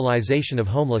criminalization of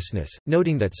homelessness,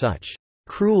 noting that such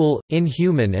cruel,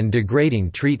 inhuman, and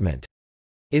degrading treatment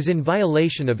is in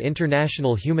violation of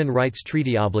international human rights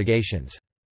treaty obligations.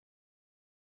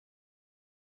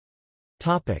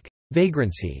 Topic: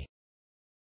 Vagrancy.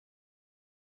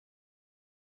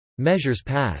 Measures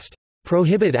passed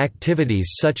prohibit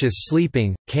activities such as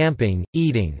sleeping, camping,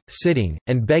 eating, sitting,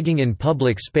 and begging in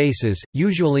public spaces,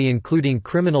 usually including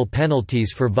criminal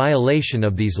penalties for violation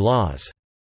of these laws.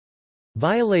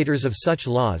 Violators of such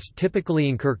laws typically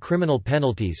incur criminal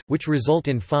penalties, which result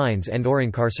in fines and/or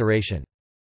incarceration.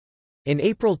 In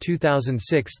April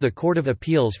 2006, the Court of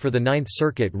Appeals for the Ninth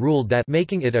Circuit ruled that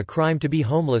making it a crime to be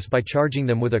homeless by charging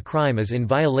them with a crime is in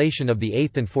violation of the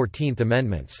 8th and 14th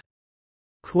Amendments.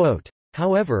 Quote,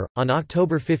 however, on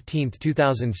October 15,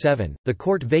 2007, the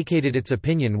court vacated its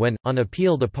opinion when, on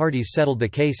appeal, the parties settled the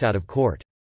case out of court.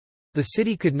 The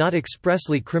city could not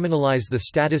expressly criminalize the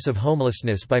status of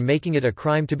homelessness by making it a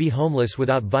crime to be homeless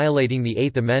without violating the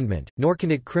Eighth Amendment, nor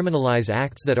can it criminalize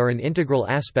acts that are an integral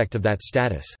aspect of that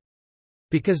status.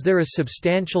 Because there is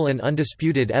substantial and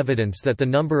undisputed evidence that the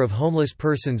number of homeless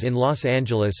persons in Los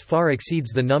Angeles far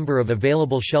exceeds the number of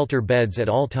available shelter beds at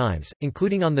all times,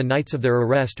 including on the nights of their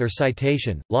arrest or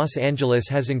citation, Los Angeles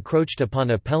has encroached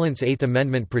upon appellants' Eighth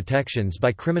Amendment protections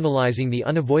by criminalizing the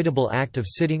unavoidable act of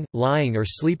sitting, lying, or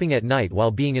sleeping at night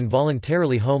while being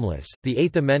involuntarily homeless. The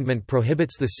Eighth Amendment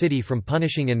prohibits the city from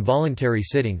punishing involuntary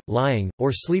sitting, lying,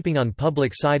 or sleeping on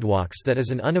public sidewalks that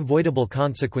is an unavoidable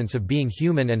consequence of being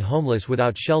human and homeless without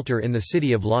shelter in the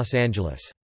city of Los Angeles.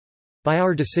 By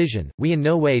our decision, we in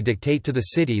no way dictate to the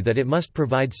city that it must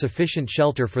provide sufficient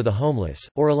shelter for the homeless,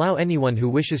 or allow anyone who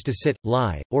wishes to sit,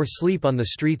 lie, or sleep on the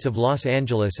streets of Los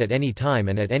Angeles at any time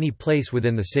and at any place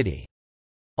within the city.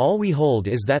 All we hold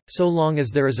is that, so long as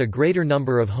there is a greater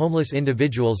number of homeless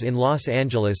individuals in Los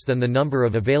Angeles than the number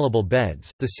of available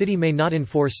beds, the city may not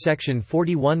enforce Section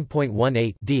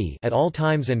 41.18 at all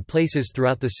times and places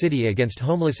throughout the city against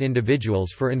homeless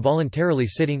individuals for involuntarily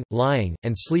sitting, lying,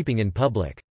 and sleeping in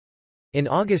public. In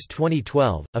August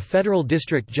 2012, a federal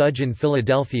district judge in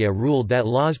Philadelphia ruled that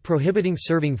laws prohibiting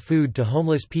serving food to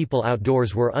homeless people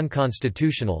outdoors were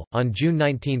unconstitutional. On June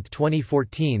 19,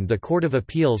 2014, the Court of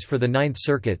Appeals for the Ninth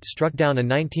Circuit struck down a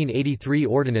 1983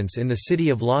 ordinance in the city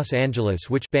of Los Angeles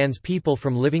which bans people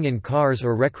from living in cars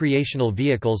or recreational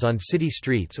vehicles on city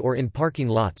streets or in parking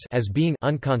lots as being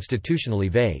unconstitutionally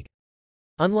vague.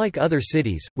 Unlike other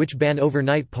cities, which ban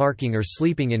overnight parking or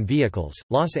sleeping in vehicles,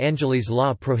 Los Angeles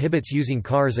law prohibits using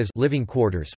cars as living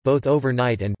quarters, both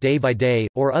overnight and day by day,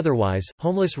 or otherwise.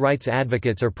 Homeless rights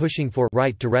advocates are pushing for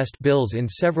right to rest bills in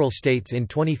several states in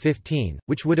 2015,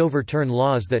 which would overturn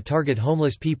laws that target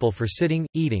homeless people for sitting,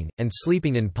 eating, and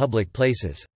sleeping in public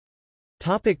places.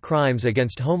 Crimes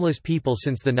against homeless people.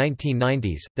 Since the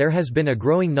 1990s, there has been a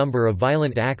growing number of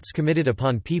violent acts committed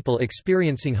upon people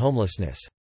experiencing homelessness.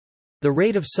 The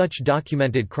rate of such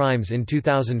documented crimes in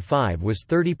 2005 was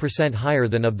 30% higher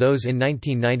than of those in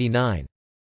 1999.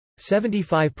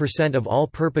 75% of all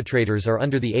perpetrators are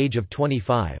under the age of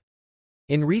 25.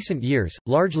 In recent years,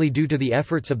 largely due to the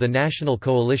efforts of the National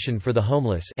Coalition for the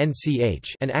Homeless (NCH)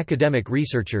 and academic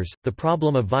researchers, the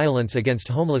problem of violence against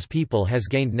homeless people has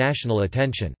gained national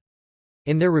attention.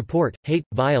 In their report, Hate,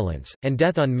 Violence, and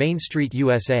Death on Main Street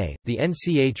USA, the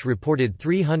NCH reported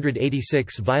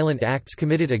 386 violent acts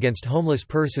committed against homeless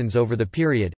persons over the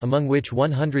period, among which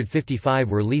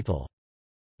 155 were lethal.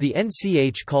 The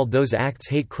NCH called those acts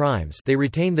hate crimes. They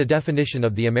retain the definition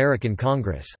of the American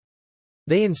Congress.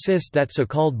 They insist that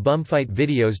so-called bumfight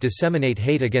videos disseminate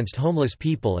hate against homeless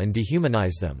people and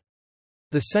dehumanize them.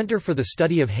 The Center for the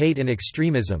Study of Hate and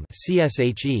Extremism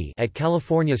 (CSHE) at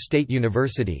California State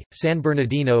University, San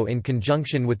Bernardino in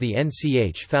conjunction with the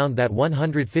NCH found that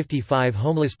 155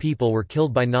 homeless people were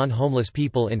killed by non-homeless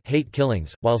people in hate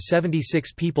killings, while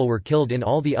 76 people were killed in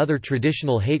all the other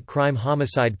traditional hate crime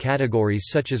homicide categories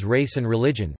such as race and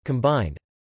religion, combined.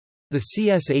 The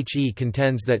CSHE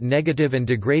contends that negative and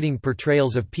degrading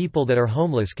portrayals of people that are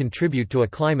homeless contribute to a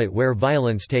climate where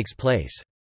violence takes place.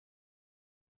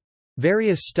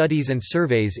 Various studies and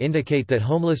surveys indicate that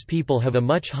homeless people have a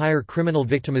much higher criminal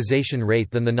victimization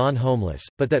rate than the non-homeless,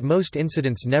 but that most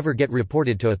incidents never get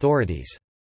reported to authorities.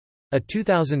 A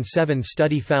 2007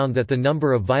 study found that the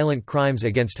number of violent crimes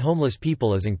against homeless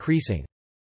people is increasing.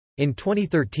 In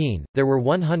 2013, there were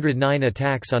 109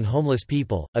 attacks on homeless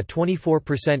people, a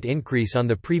 24% increase on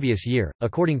the previous year,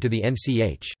 according to the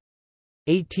NCH.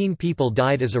 18 people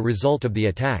died as a result of the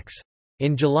attacks.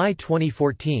 In July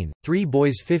 2014, 3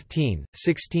 boys 15,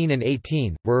 16 and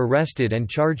 18, were arrested and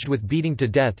charged with beating to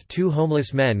death 2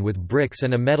 homeless men with bricks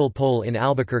and a metal pole in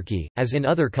Albuquerque. As in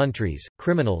other countries,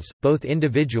 criminals, both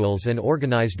individuals and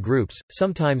organized groups,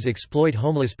 sometimes exploit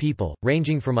homeless people,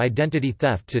 ranging from identity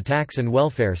theft to tax and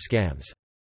welfare scams.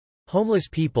 Homeless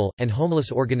people, and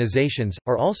homeless organizations,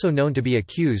 are also known to be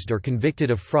accused or convicted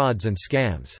of frauds and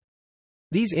scams.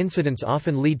 These incidents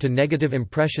often lead to negative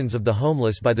impressions of the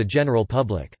homeless by the general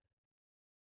public.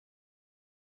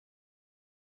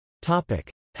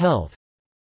 Health.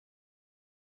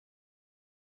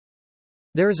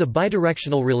 There is a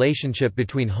bidirectional relationship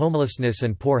between homelessness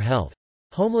and poor health.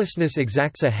 Homelessness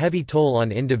exacts a heavy toll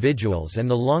on individuals, and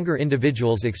the longer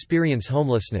individuals experience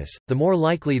homelessness, the more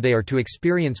likely they are to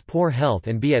experience poor health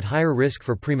and be at higher risk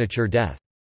for premature death.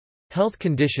 Health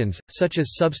conditions, such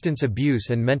as substance abuse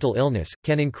and mental illness,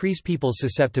 can increase people's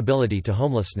susceptibility to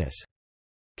homelessness.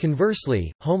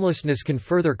 Conversely, homelessness can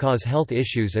further cause health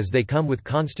issues as they come with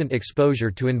constant exposure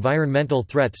to environmental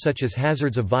threats such as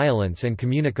hazards of violence and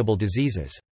communicable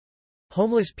diseases.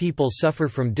 Homeless people suffer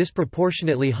from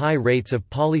disproportionately high rates of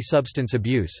polysubstance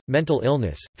abuse, mental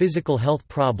illness, physical health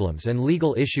problems and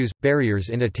legal issues, barriers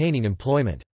in attaining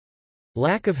employment.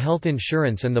 Lack of health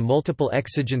insurance and the multiple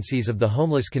exigencies of the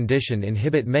homeless condition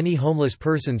inhibit many homeless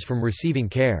persons from receiving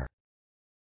care.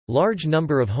 Large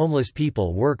number of homeless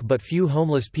people work, but few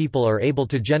homeless people are able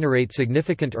to generate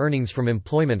significant earnings from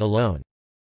employment alone.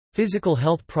 Physical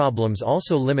health problems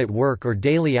also limit work or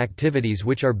daily activities,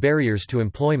 which are barriers to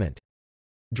employment.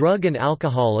 Drug and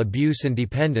alcohol abuse and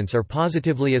dependence are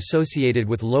positively associated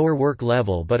with lower work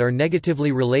level but are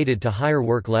negatively related to higher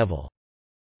work level.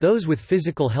 Those with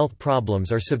physical health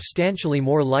problems are substantially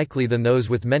more likely than those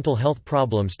with mental health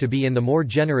problems to be in the more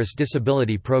generous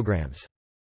disability programs.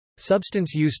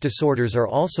 Substance use disorders are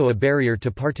also a barrier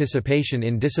to participation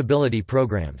in disability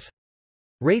programs.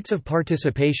 Rates of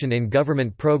participation in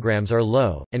government programs are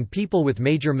low, and people with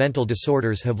major mental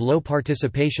disorders have low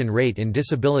participation rate in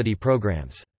disability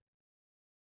programs.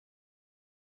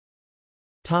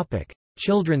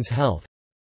 Children's health.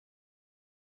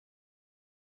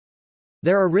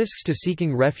 There are risks to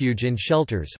seeking refuge in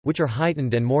shelters, which are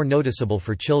heightened and more noticeable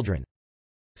for children.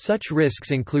 Such risks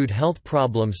include health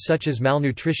problems such as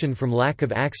malnutrition from lack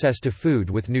of access to food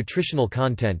with nutritional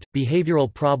content,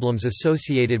 behavioral problems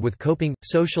associated with coping,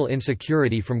 social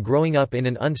insecurity from growing up in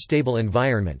an unstable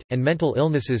environment, and mental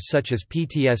illnesses such as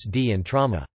PTSD and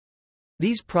trauma.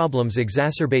 These problems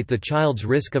exacerbate the child's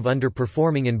risk of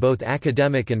underperforming in both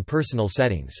academic and personal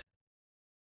settings.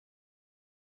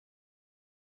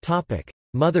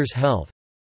 Mother's health.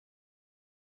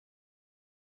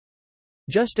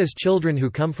 Just as children who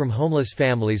come from homeless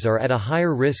families are at a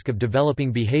higher risk of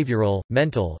developing behavioral,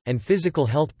 mental, and physical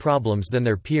health problems than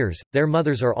their peers, their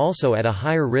mothers are also at a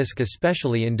higher risk,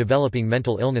 especially in developing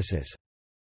mental illnesses.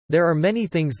 There are many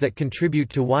things that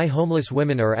contribute to why homeless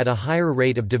women are at a higher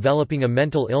rate of developing a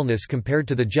mental illness compared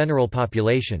to the general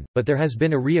population, but there has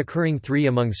been a reoccurring theme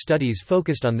among studies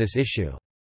focused on this issue.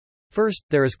 First,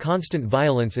 there is constant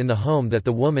violence in the home that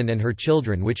the woman and her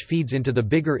children, which feeds into the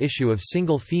bigger issue of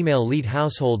single female lead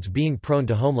households being prone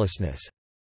to homelessness.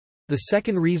 The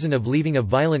second reason of leaving a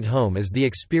violent home is the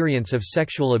experience of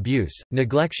sexual abuse,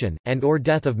 neglection, and/or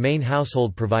death of main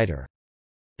household provider.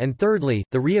 And thirdly,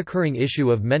 the reoccurring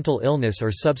issue of mental illness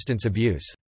or substance abuse.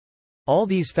 All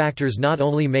these factors not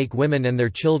only make women and their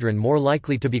children more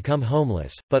likely to become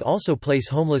homeless, but also place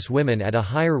homeless women at a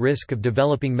higher risk of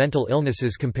developing mental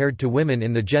illnesses compared to women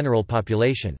in the general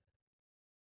population.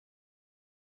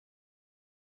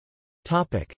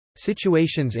 Topic: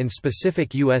 Situations in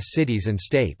specific U.S. cities and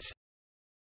states.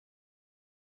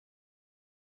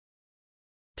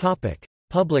 Topic: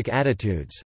 Public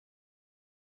attitudes.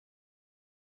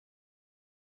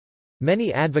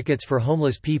 Many advocates for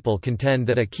homeless people contend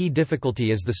that a key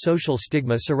difficulty is the social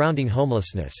stigma surrounding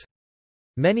homelessness.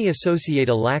 Many associate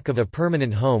a lack of a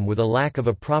permanent home with a lack of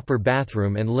a proper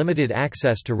bathroom and limited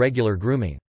access to regular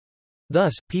grooming.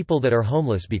 Thus, people that are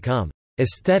homeless become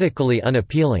aesthetically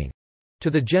unappealing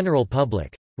to the general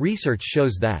public. Research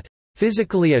shows that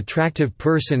physically attractive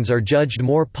persons are judged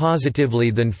more positively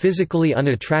than physically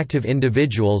unattractive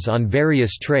individuals on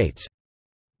various traits,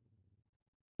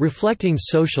 reflecting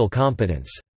social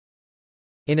competence.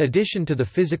 In addition to the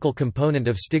physical component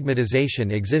of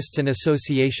stigmatization exists an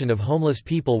association of homeless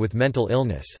people with mental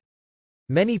illness.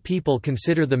 Many people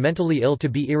consider the mentally ill to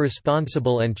be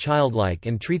irresponsible and childlike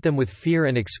and treat them with fear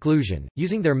and exclusion,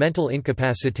 using their mental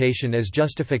incapacitation as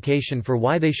justification for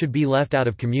why they should be left out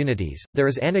of communities. There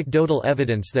is anecdotal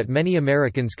evidence that many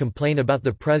Americans complain about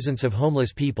the presence of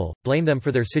homeless people, blame them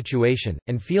for their situation,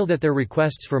 and feel that their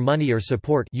requests for money or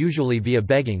support, usually via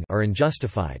begging, are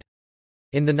unjustified.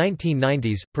 In the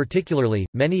 1990s, particularly,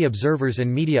 many observers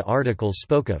and media articles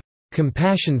spoke of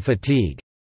compassion fatigue,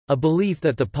 a belief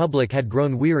that the public had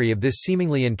grown weary of this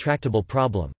seemingly intractable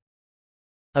problem.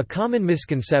 A common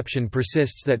misconception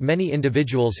persists that many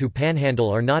individuals who panhandle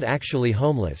are not actually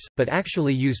homeless, but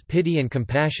actually use pity and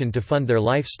compassion to fund their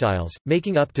lifestyles,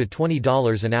 making up to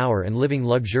 $20 an hour and living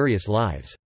luxurious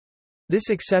lives. This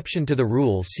exception to the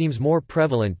rule seems more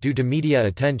prevalent due to media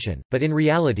attention, but in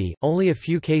reality, only a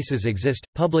few cases exist.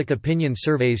 Public opinion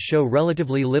surveys show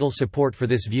relatively little support for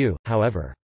this view,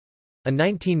 however. A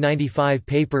 1995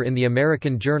 paper in the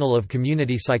American Journal of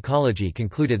Community Psychology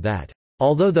concluded that,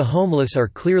 although the homeless are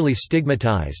clearly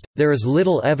stigmatized, there is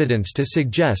little evidence to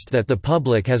suggest that the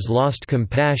public has lost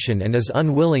compassion and is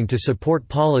unwilling to support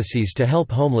policies to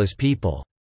help homeless people.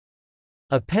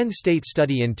 A Penn State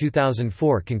study in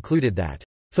 2004 concluded that,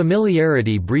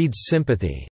 familiarity breeds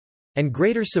sympathy, and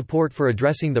greater support for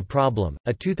addressing the problem.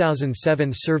 A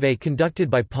 2007 survey conducted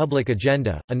by Public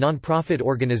Agenda, a nonprofit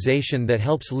organization that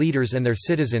helps leaders and their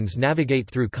citizens navigate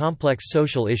through complex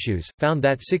social issues, found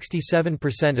that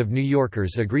 67% of New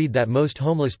Yorkers agreed that most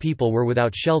homeless people were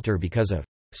without shelter because of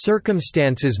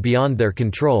circumstances beyond their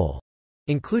control,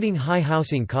 including high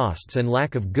housing costs and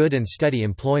lack of good and steady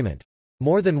employment.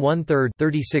 More than one-third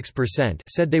 (36%)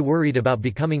 said they worried about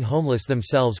becoming homeless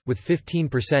themselves, with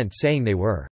 15% saying they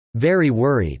were very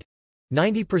worried.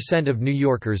 90% of New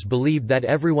Yorkers believed that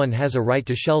everyone has a right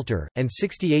to shelter, and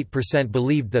 68%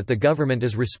 believed that the government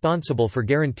is responsible for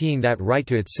guaranteeing that right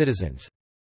to its citizens.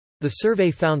 The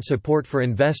survey found support for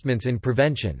investments in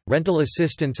prevention, rental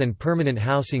assistance, and permanent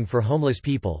housing for homeless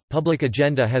people. Public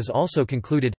Agenda has also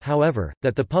concluded, however,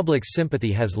 that the public's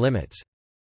sympathy has limits.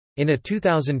 In a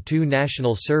 2002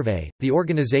 national survey, the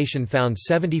organization found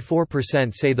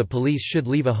 74% say the police should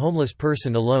leave a homeless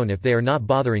person alone if they are not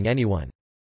bothering anyone.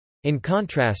 In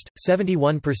contrast,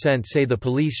 71% say the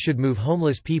police should move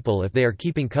homeless people if they are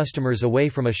keeping customers away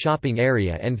from a shopping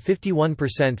area, and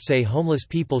 51% say homeless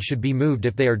people should be moved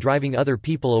if they are driving other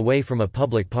people away from a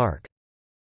public park.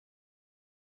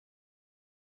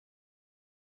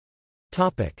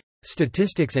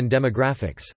 Statistics and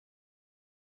demographics.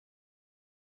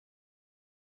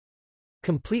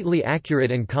 Completely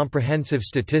accurate and comprehensive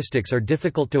statistics are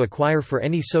difficult to acquire for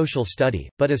any social study,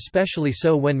 but especially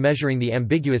so when measuring the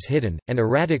ambiguous hidden, and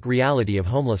erratic reality of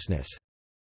homelessness.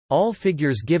 All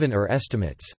figures given are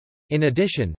estimates. In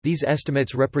addition, these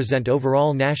estimates represent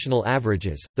overall national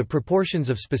averages. The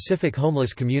proportions of specific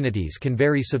homeless communities can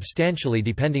vary substantially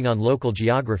depending on local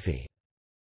geography.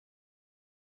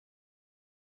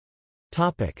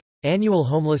 Annual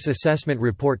Homeless Assessment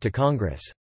Report to Congress.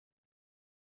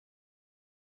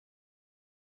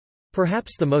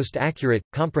 Perhaps the most accurate,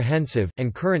 comprehensive,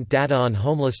 and current data on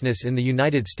homelessness in the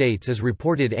United States is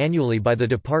reported annually by the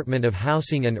Department of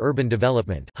Housing and Urban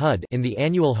Development (HUD) in the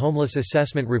Annual Homeless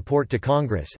Assessment Report to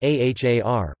Congress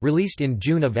 (AHAR), released in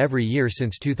June of every year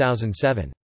since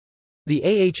 2007. The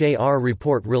AHAR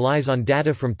report relies on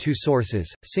data from two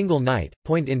sources, single-night,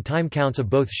 point-in-time counts of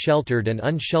both sheltered and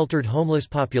unsheltered homeless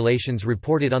populations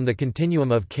reported on the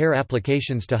continuum of care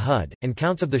applications to HUD, and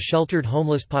counts of the sheltered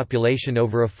homeless population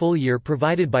over a full year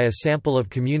provided by a sample of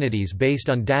communities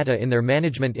based on data in their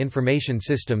Management Information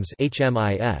Systems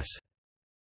 (HMIS).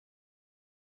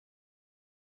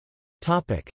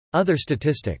 Other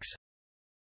statistics.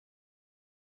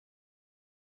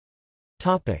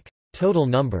 Total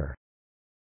number.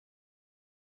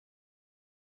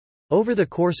 Over the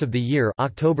course of the year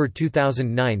October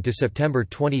 2009 to September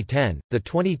 2010, the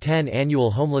 2010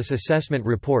 Annual Homeless Assessment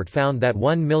Report found that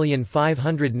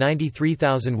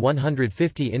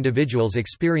 1,593,150 individuals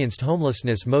experienced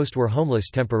homelessness. Most were homeless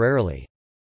temporarily.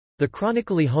 The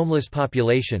chronically homeless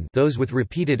population, those with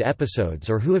repeated episodes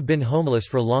or who have been homeless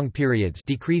for long periods,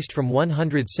 decreased from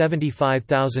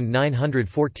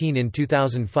 175,914 in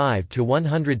 2005 to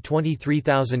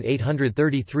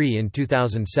 123,833 in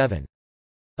 2007.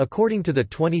 According to the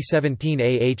 2017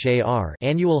 AHAR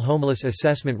Annual Homeless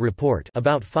Assessment Report,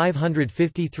 about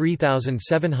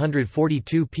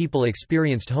 553,742 people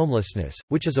experienced homelessness,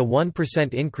 which is a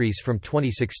 1% increase from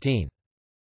 2016.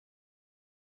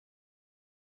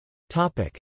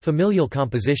 Familial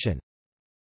composition.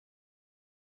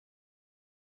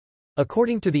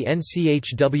 According to the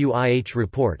NCHWIH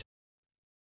report,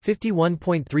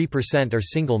 51.3% are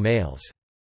single males.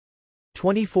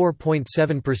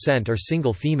 24.7% are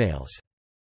single females.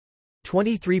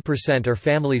 23% are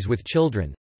families with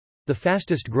children—the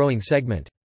fastest growing segment.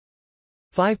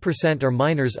 5% are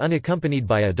minors unaccompanied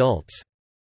by adults.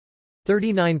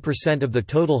 39% of the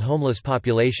total homeless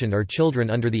population are children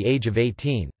under the age of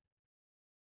 18.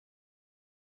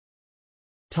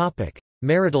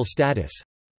 Marital status.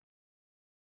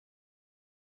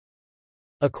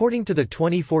 According to the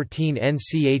 2014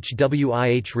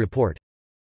 NCHWIH report,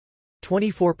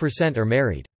 24% are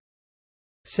married.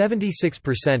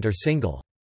 76% are single.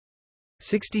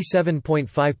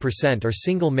 67.5% are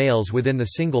single males within the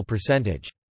single percentage.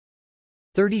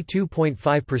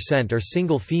 32.5% are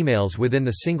single females within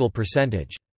the single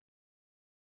percentage.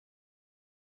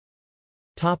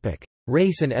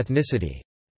 Race and ethnicity.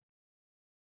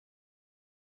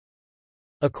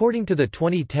 According to the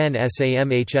 2010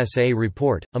 SAMHSA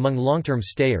report, among long-term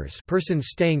stayers, persons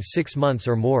staying 6 months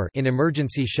or more in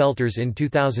emergency shelters in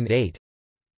 2008,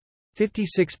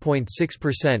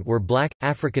 56.6% were Black,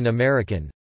 African American,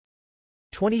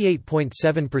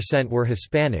 28.7% were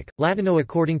Hispanic, Latino.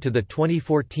 According to the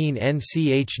 2014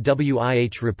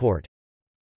 NCHWIH report,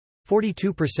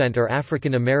 42% are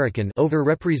African American,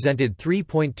 overrepresented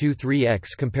 3.23x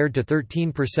compared to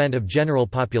 13% of general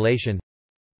population.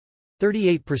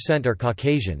 38% are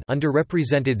Caucasian,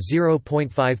 underrepresented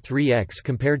 0.53x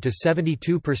compared to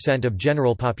 72% of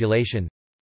general population.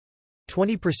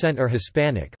 20% are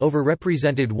Hispanic,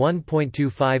 overrepresented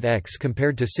 1.25x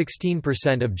compared to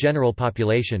 16% of general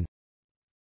population.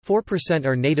 4%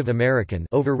 are Native American,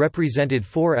 overrepresented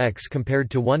 4x compared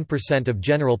to 1% of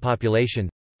general population.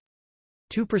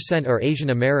 2% are Asian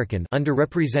American,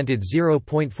 underrepresented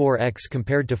 0.4x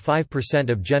compared to 5%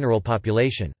 of general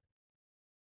population.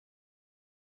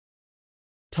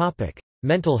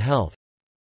 Mental health.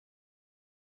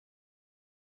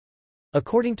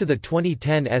 According to the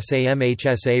 2010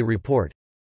 SAMHSA report,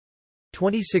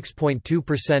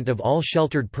 26.2% of all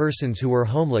sheltered persons who were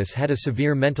homeless had a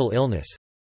severe mental illness.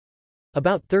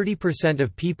 About 30%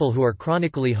 of people who are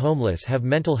chronically homeless have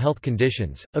mental health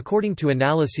conditions, according to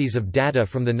analyses of data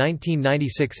from the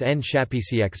 1996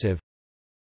 NSHAPICEXIV.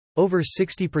 Over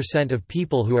 60% of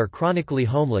people who are chronically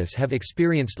homeless have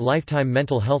experienced lifetime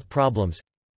mental health problems.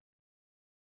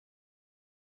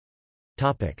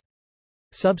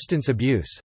 Substance abuse.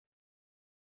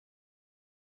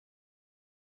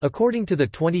 According to the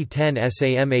 2010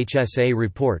 SAMHSA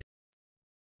report,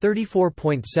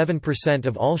 34.7%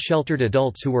 of all sheltered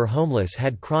adults who were homeless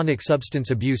had chronic substance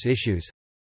abuse issues.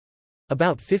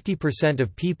 About 50%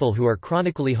 of people who are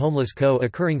chronically homeless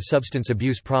co-occurring substance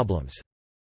abuse problems.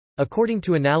 According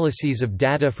to analyses of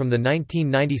data from the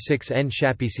 1996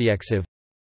 NSHAPICEXIV,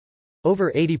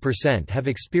 over 80% have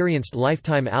experienced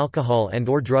lifetime alcohol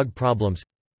and/or drug problems.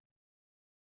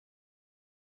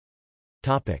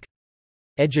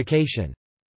 Education.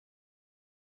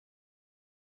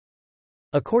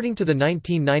 According to the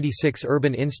 1996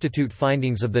 Urban Institute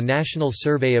findings of the National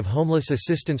Survey of Homeless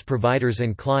Assistance Providers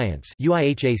and Clients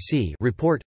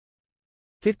report,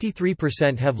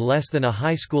 53% have less than a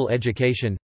high school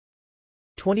education,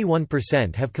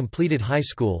 21% have completed high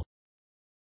school,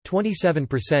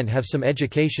 27% have some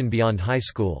education beyond high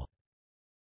school.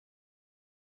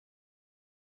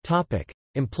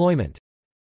 Employment.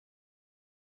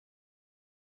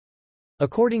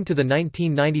 According to the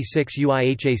 1996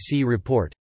 UIHAC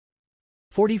report,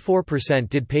 44%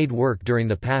 did paid work during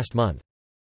the past month.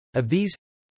 Of these,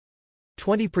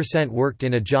 20% worked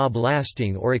in a job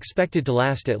lasting or expected to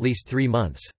last at least 3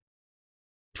 months.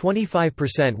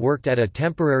 25% worked at a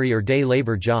temporary or day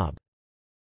labor job.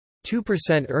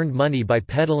 2% earned money by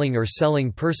peddling or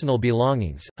selling personal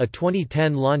belongings. A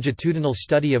 2010 longitudinal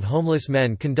study of homeless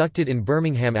men conducted in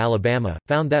Birmingham, Alabama,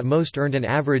 found that most earned an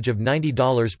average of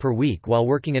 $90 per week while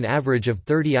working an average of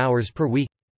 30 hours per week.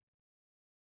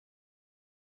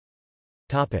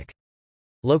 Topic: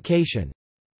 Location.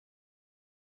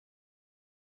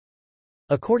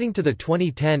 According to the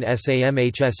 2010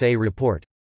 SAMHSA report,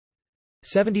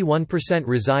 71%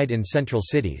 reside in central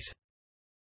cities.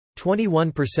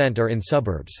 21% are in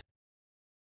suburbs.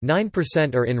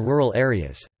 9% are in rural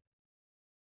areas.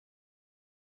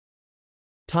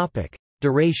 Topic: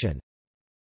 Duration.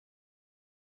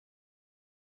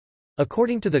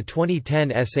 According to the 2010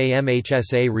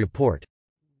 SAMHSA report,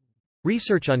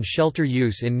 research on shelter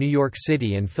use in New York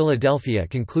City and Philadelphia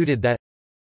concluded that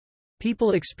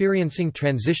people experiencing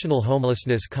transitional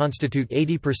homelessness constitute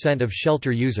 80% of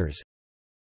shelter users.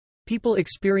 People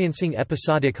experiencing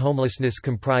episodic homelessness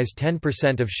comprise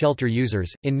 10% of shelter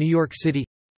users. In New York City,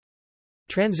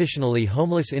 transitionally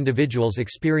homeless individuals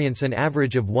experience an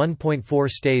average of 1.4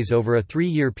 stays over a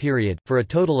 3-year period, for a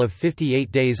total of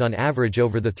 58 days on average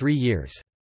over the 3 years.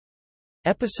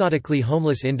 Episodically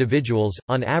homeless individuals,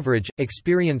 on average,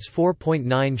 experience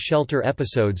 4.9 shelter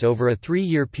episodes over a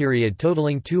 3-year period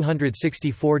totaling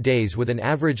 264 days with an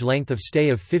average length of stay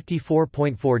of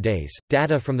 54.4 days.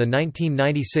 Data from the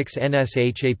 1996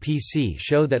 NSHAPC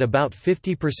show that about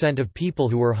 50% of people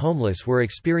who were homeless were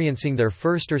experiencing their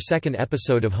first or second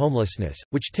episode of homelessness,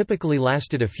 which typically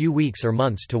lasted a few weeks or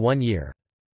months to 1 year.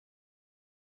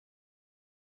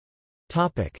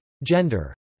 Topic: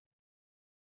 Gender.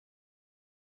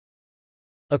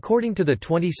 According to the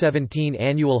 2017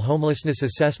 Annual Homelessness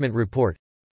Assessment Report,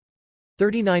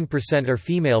 39% are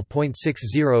female,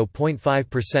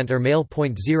 0.60% are male,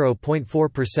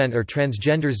 0.4% are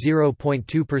transgender,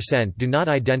 0.2% do not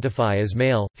identify as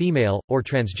male, female, or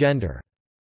transgender.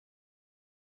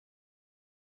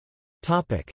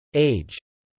 Topic: Age.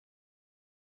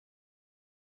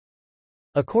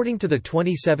 According to the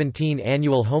 2017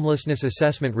 Annual Homelessness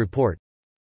Assessment Report,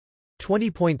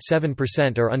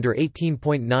 20.7% are under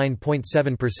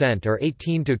 18.9.7% are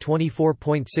 18 to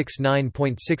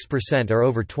 24.69.6% are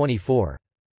over 24.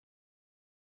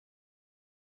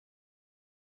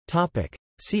 Topic: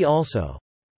 See also.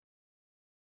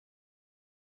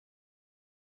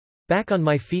 Back on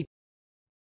My Feet,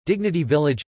 Dignity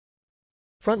Village,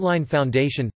 Frontline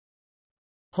Foundation,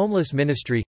 Homeless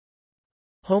Ministry,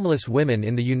 Homeless Women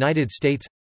in the United States,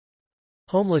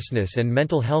 Homelessness and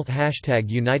Mental Health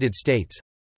 #United States,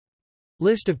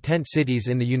 List of tent cities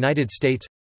in the United States,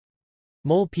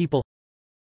 Mole people,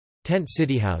 Tent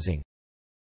city housing,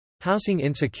 Housing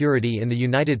insecurity in the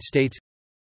United States,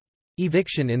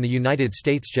 Eviction in the United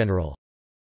States, General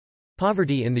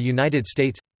poverty in the United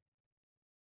States.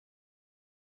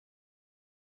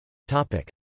 Topic: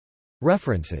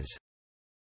 References.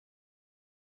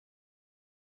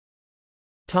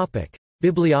 Topic: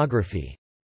 Bibliography.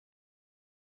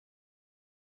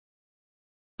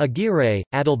 Aguirre,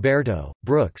 Adalberto,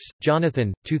 Brooks,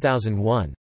 Jonathan,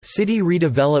 2001. City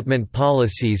Redevelopment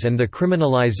Policies and the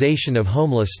Criminalization of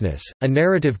Homelessness, A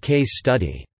Narrative Case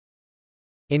Study.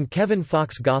 In Kevin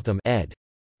Fox Gotham, ed.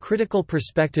 Critical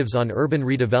Perspectives on Urban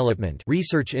Redevelopment,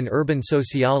 Research in Urban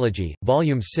Sociology,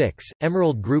 Volume 6,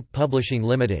 Emerald Group Publishing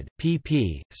Limited,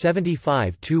 pp.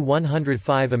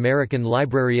 75-105. American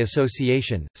Library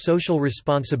Association, Social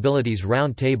Responsibilities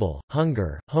Round Table,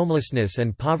 Hunger, Homelessness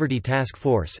and Poverty Task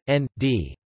Force,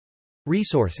 N.D.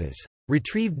 Resources.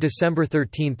 Retrieved December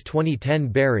 13, 2010.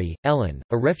 Berry, Ellen,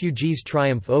 A Refugee's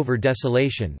Triumph Over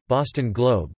Desolation, Boston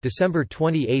Globe, December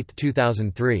 28,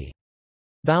 2003.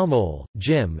 Baumol,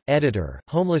 Jim, editor,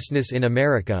 Homelessness in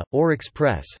America, Oryx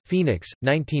Press, Phoenix,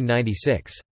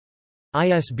 1996.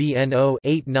 ISBN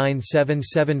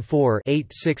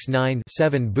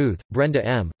 0-89774-869-7. Booth, Brenda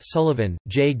M., Sullivan,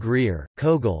 J. Greer,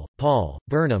 Kogel, Paul,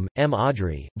 Burnham, M.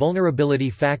 Audrey, Vulnerability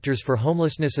Factors for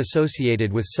Homelessness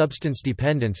Associated with Substance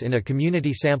Dependence in a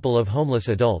Community Sample of Homeless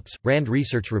Adults, Rand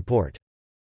Research Report.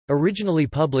 Originally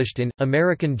published in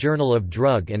American Journal of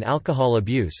Drug and Alcohol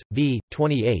Abuse, v.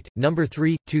 28, No.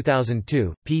 3,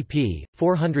 2002, pp.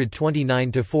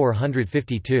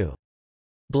 429–452.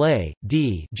 Blay,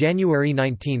 D. January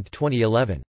 19,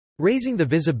 2011. Raising the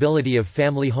Visibility of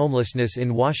Family Homelessness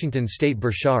in Washington State.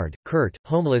 Burchard, Kurt,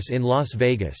 Homeless in Las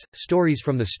Vegas, Stories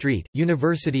from the Street,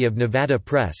 University of Nevada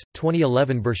Press,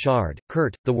 2011. Burchard,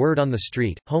 Kurt, The Word on the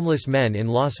Street, Homeless Men in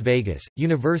Las Vegas,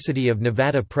 University of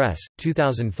Nevada Press,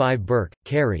 2005. Burke,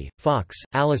 Carrie, Fox,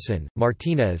 Allison,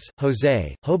 Martinez,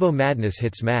 Jose, Hobo Madness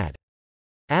Hits Mad.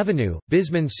 Avenue,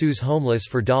 Bisman Sues Homeless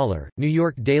for $, New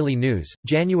York Daily News,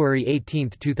 January 18,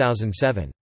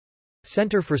 2007.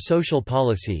 Center for Social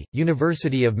Policy,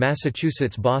 University of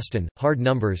Massachusetts Boston, Hard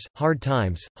Numbers, Hard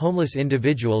Times, Homeless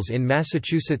Individuals in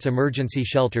Massachusetts Emergency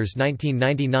Shelters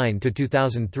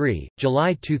 1999–2003,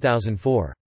 July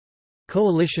 2004.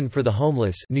 Coalition for the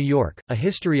Homeless New York, A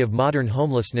History of Modern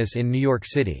Homelessness in New York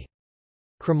City.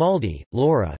 Cromaldi,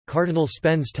 Laura, Cardinal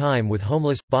Spends Time with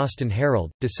Homeless, Boston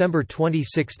Herald, December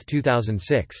 26,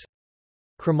 2006.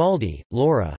 Cromaldi,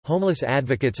 Laura, Homeless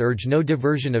Advocates Urge No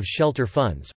Diversion of Shelter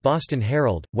Funds, Boston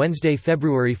Herald, Wednesday,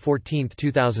 February 14,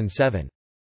 2007.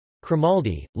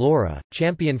 Cromaldi, Laura,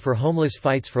 Champion for Homeless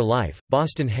Fights for Life,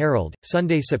 Boston Herald,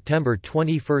 Sunday, September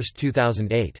 21,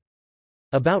 2008.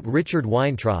 About Richard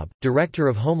Weintraub, Director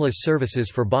of Homeless Services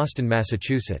for Boston,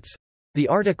 Massachusetts. The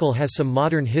article has some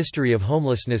modern history of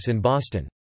homelessness in Boston.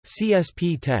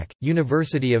 CSP Tech,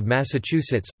 University of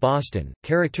Massachusetts, Boston,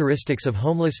 Characteristics of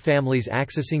Homeless Families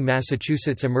Accessing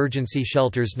Massachusetts Emergency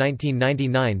Shelters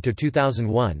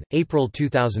 1999–2001, April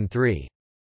 2003.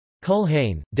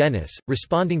 Culhane, Dennis,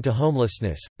 Responding to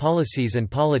Homelessness, Policies and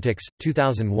Politics,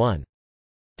 2001.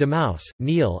 DeMouse,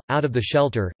 Neil, Out of the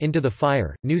Shelter, Into the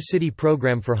Fire, New City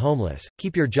Program for Homeless,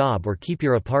 Keep Your Job or Keep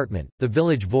Your Apartment, The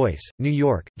Village Voice, New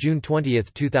York, June 20,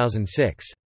 2006.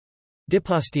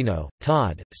 DiPostino,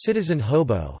 Todd, Citizen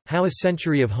Hobo, How a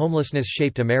Century of Homelessness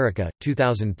Shaped America,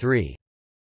 2003.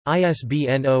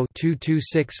 ISBN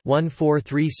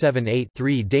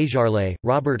 0-226-14378-3. Desjardins,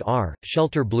 Robert R.,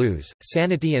 Shelter Blues,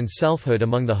 Sanity and Selfhood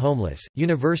Among the Homeless,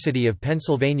 University of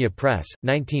Pennsylvania Press,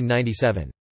 1997.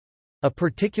 A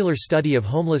Particular Study of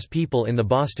Homeless People in the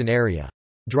Boston Area.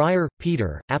 Dreyer,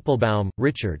 Peter, Applebaum,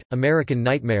 Richard, American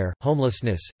Nightmare,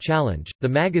 Homelessness, Challenge, The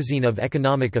Magazine of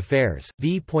Economic Affairs,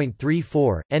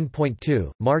 v.34,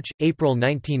 n.2, March, April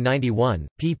 1991,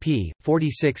 pp.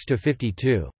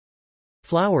 46–52.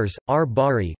 Flowers, R.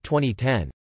 Bari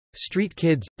 2010. Street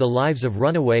Kids, The Lives of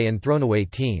Runaway and Thrownaway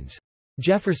Teens.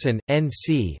 Jefferson,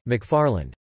 N.C.,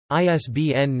 McFarland.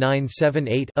 ISBN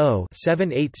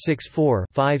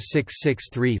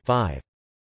 978-0-7864-5663-5.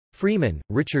 Freeman,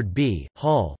 Richard B.,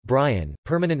 Hall, Brian,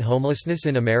 Permanent Homelessness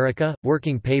in America,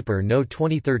 Working Paper No.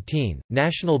 2013,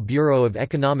 National Bureau of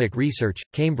Economic Research,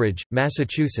 Cambridge,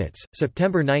 Massachusetts,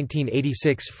 September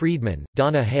 1986. Friedman,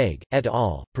 Donna Haig, et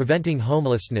al., Preventing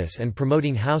Homelessness and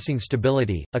Promoting Housing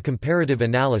Stability, A Comparative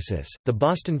Analysis, The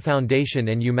Boston Foundation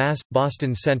and UMass,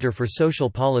 Boston Center for Social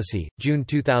Policy, June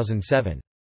 2007.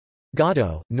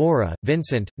 Gatto, Nora,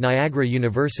 Vincent, Niagara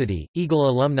University, Eagle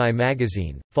Alumni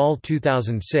Magazine, Fall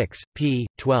 2006, p.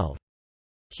 12.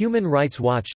 Human Rights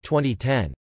Watch,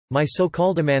 2010. My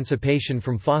So-Called Emancipation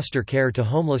from Foster Care to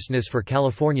Homelessness for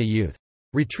California Youth.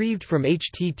 Retrieved from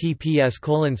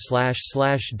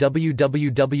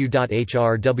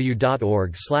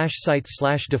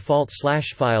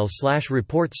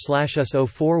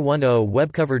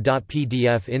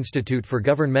webcover.pdf. Institute for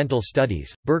Governmental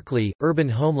Studies, Berkeley, Urban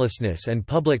Homelessness and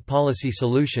Public Policy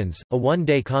Solutions, a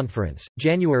one-day conference,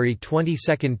 January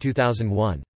 22,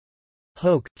 2001.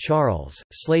 Hoke, Charles,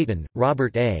 Slayton,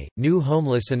 Robert A., New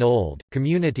Homeless and Old,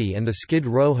 Community and the Skid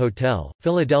Row Hotel,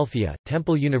 Philadelphia,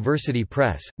 Temple University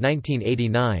Press,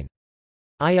 1989.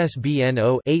 ISBN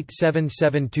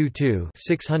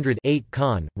 0-87722-600-8.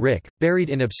 Kahn, Rick, Buried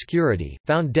in Obscurity,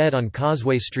 Found Dead on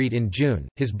Causeway Street in June,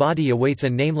 His Body Awaits a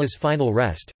Nameless Final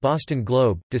Rest, Boston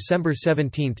Globe, December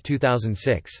 17,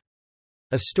 2006.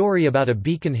 A story about a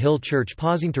Beacon Hill church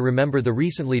pausing to remember the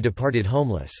recently departed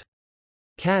homeless.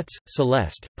 Katz,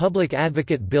 Celeste, Public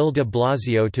Advocate Bill de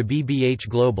Blasio to BBH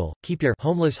Global, Keep Your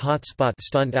Homeless Hotspot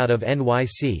Stunt Out of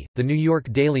NYC, The New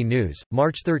York Daily News,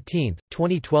 March 13,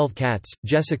 2012. Katz,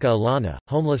 Jessica Alana,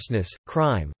 Homelessness,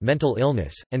 Crime, Mental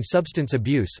Illness, and Substance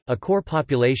Abuse, A Core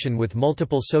Population with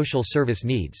Multiple Social Service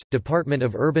Needs, Department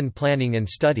of Urban Planning and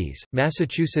Studies,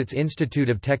 Massachusetts Institute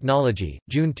of Technology,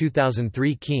 June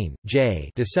 2003. Keene, J.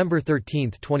 December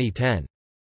 13, 2010.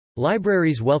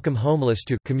 Libraries Welcome Homeless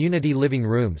to Community Living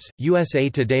Rooms, USA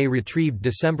Today. Retrieved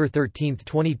December 13,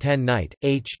 2010. Knight,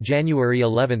 H. January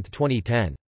 11,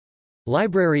 2010.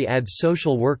 Library adds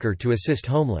social worker to assist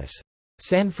homeless.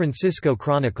 San Francisco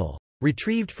Chronicle.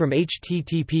 Retrieved from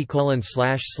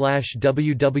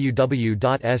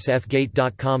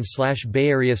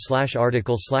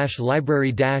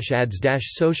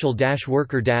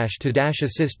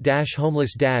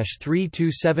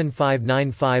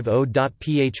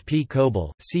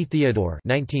Coble, C. Theodore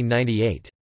 1998.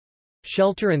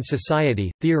 Shelter and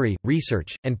Society, Theory,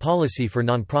 Research, and Policy for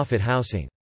Nonprofit Housing.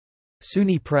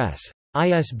 SUNY Press.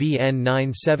 ISBN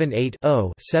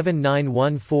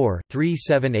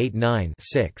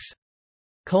 978-0-7914-3789-6.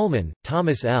 Coleman,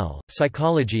 Thomas L.,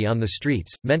 Psychology on the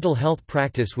Streets, Mental Health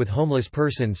Practice with Homeless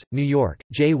Persons, New York,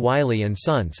 J. Wiley &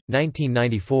 Sons,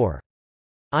 1994.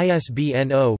 ISBN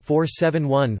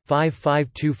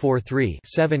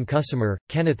 0-471-55243-7 Kussemer,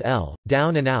 Kenneth L.,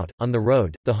 Down and Out, On the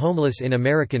Road, The Homeless in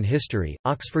American History,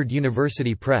 Oxford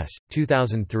University Press,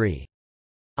 2003.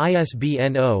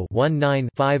 ISBN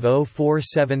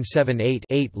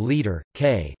 0-19-504778-8 Leader,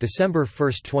 K. December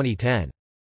 1, 2010.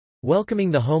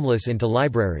 Welcoming the Homeless into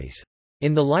Libraries.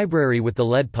 In the Library with the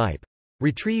Lead Pipe.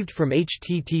 Retrieved from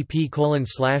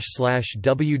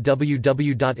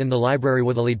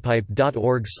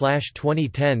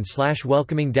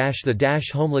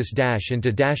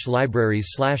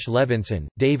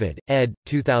David, ed.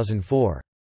 2004.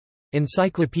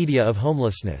 Encyclopedia of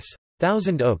Homelessness.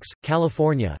 Thousand Oaks,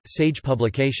 California, Sage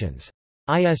Publications.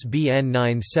 ISBN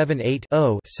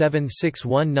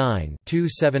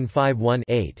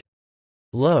 978-0-7619-2751-8.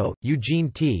 Lowe,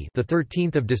 Eugene T. The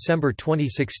 13th of December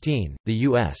 2016. The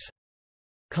U.S.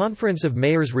 Conference of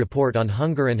Mayors Report on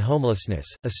Hunger and Homelessness,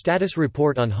 a status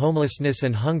report on homelessness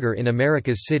and hunger in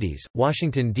America's cities,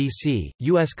 Washington, D.C.,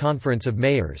 U.S. Conference of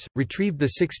Mayors, retrieved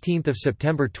 16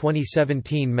 September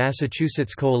 2017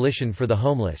 Massachusetts Coalition for the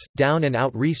Homeless, Down and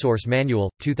Out Resource Manual,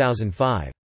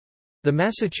 2005. The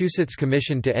Massachusetts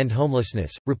Commission to End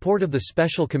Homelessness, Report of the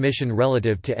Special Commission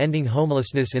relative to Ending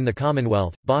Homelessness in the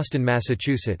Commonwealth, Boston,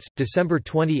 Massachusetts, December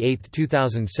 28,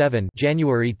 2007,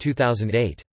 January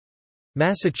 2008.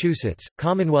 Massachusetts,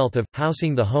 Commonwealth of,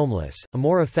 Housing the Homeless, A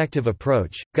More Effective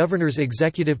Approach, Governor's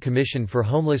Executive Commission for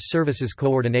Homeless Services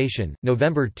Coordination,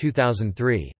 November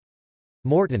 2003.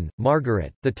 Morton,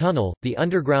 Margaret, The Tunnel, The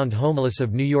Underground Homeless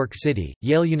of New York City,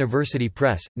 Yale University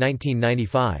Press,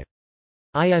 1995.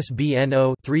 ISBN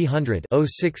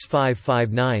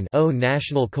 0-300-06559-0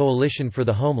 National Coalition for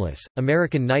the Homeless,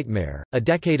 American Nightmare, A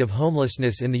Decade of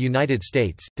Homelessness in the United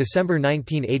States, December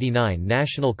 1989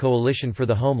 National Coalition for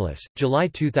the Homeless, July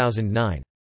 2009.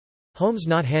 Homes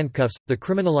Not Handcuffs, The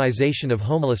Criminalization of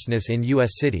Homelessness in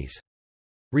U.S. Cities.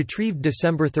 Retrieved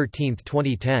December 13,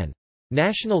 2010.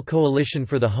 National Coalition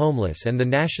for the Homeless and the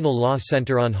National Law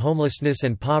Center on Homelessness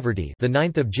and Poverty, the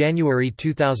 9th of January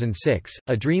 2006.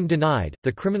 A Dream Denied: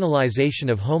 The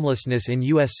Criminalization of Homelessness in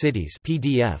U.S. Cities.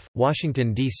 PDF,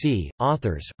 Washington D.C.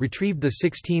 Authors. Retrieved the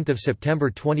 16th of September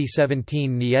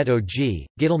 2017. Nieto G.,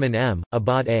 Gittleman M.,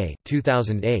 Abad A.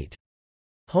 2008.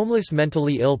 Homeless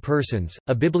Mentally Ill Persons,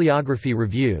 A Bibliography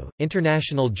Review,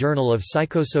 International Journal of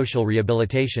Psychosocial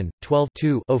Rehabilitation, 12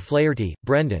 O'Flaherty,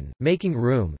 Brendan, Making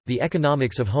Room, The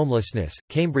Economics of Homelessness,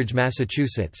 Cambridge,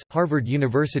 Massachusetts, Harvard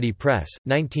University Press,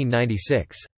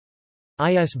 1996.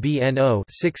 ISBN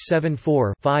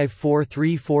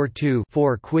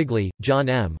 0-674-54342-4 Quigley, John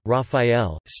M.,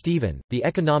 Raphael, Stephen, The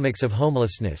Economics of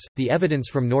Homelessness, The Evidence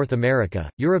from North America,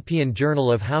 European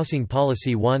Journal of Housing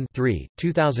Policy 1 3,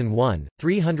 2001,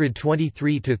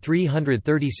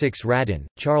 323–336 Radin,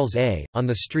 Charles A., On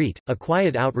the Street, A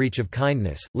Quiet Outreach of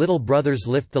Kindness, Little Brothers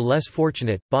Lift the Less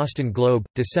Fortunate, Boston Globe,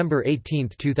 December 18,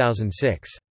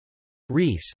 2006.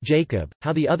 Rees, Jacob,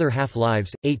 How the Other Half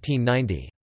Lives,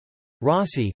 1890.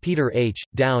 Rossi, Peter H.,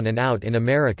 Down and Out in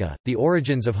America, The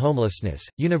Origins of Homelessness,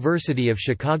 University of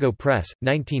Chicago Press,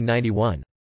 1991.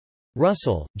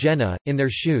 Russell, Jenna, In Their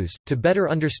Shoes, To Better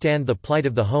Understand the Plight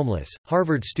of the Homeless,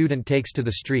 Harvard Student Takes to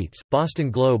the Streets,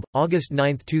 Boston Globe, August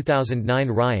 9,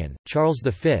 2009 Ryan, Charles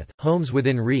V, Homes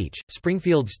Within Reach,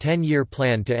 Springfield's 10-Year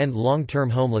Plan to End Long-Term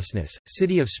Homelessness,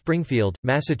 City of Springfield,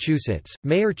 Massachusetts,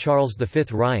 Mayor Charles V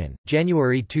Ryan,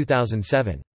 January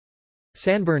 2007.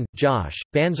 Sanborn, Josh,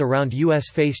 Bans Around U.S.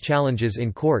 Face Challenges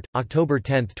in Court, October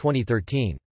 10,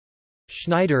 2013.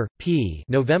 Schneider, P.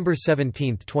 November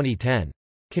 17, 2010.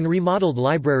 Can Remodeled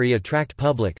Library Attract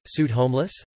Public, Suit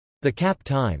Homeless? The Cap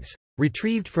Times.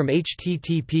 Retrieved from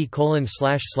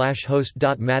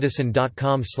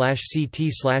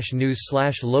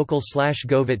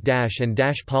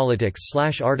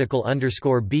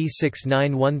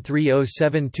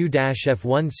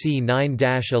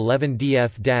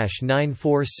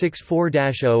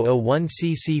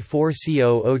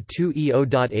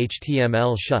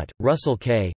shut. Russell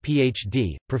K.,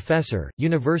 Ph.D., Professor,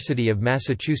 University of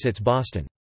Massachusetts Boston.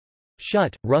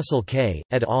 Schutt, Russell K.,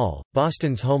 et al.,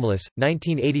 Boston's Homeless,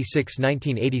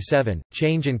 1986–1987,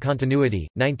 Change and Continuity,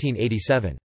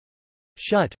 1987.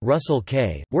 Schutt, Russell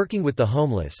K., Working with the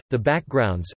Homeless, The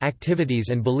Backgrounds, Activities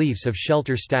and Beliefs of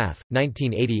Shelter Staff,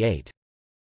 1988.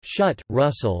 Schutt,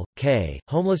 Russell, K.,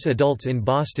 Homeless Adults in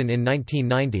Boston in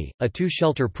 1990, A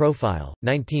Two-Shelter Profile,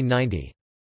 1990.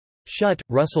 Schutt,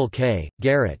 Russell K.,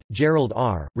 Garrett, Gerald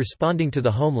R., Responding to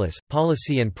the Homeless,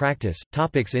 Policy and Practice,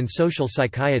 Topics in Social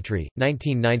Psychiatry,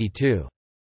 1992.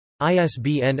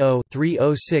 ISBN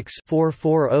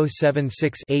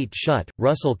 0-306-44076-8. Schutt,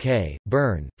 Russell K.,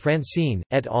 Byrne, Francine,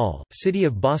 et al., City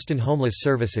of Boston Homeless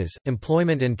Services,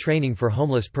 Employment and Training for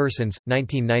Homeless Persons,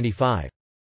 1995.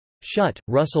 Schutt,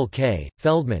 Russell K.,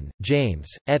 Feldman, James,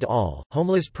 et al.,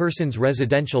 Homeless Persons'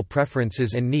 Residential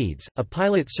Preferences and Needs, A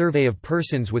Pilot Survey of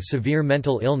Persons with Severe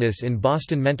Mental Illness in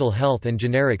Boston Mental Health and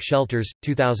Generic Shelters,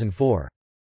 2004.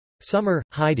 Summer,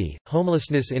 Heidi,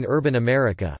 Homelessness in Urban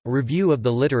America, A Review of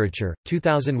the Literature,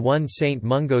 2001. St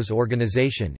Mungo's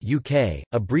Organisation UK,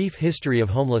 A Brief History of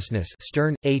Homelessness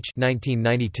Stern, H.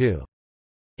 1992.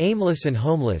 Aimless and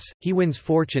Homeless, He Wins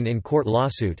Fortune in Court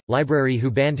Lawsuit, Library Who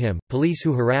Banned Him, Police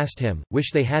Who Harassed Him,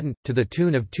 Wish They Hadn't, to the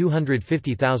tune of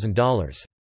 $250,000.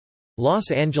 Los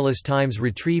Angeles Times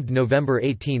retrieved November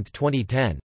 18,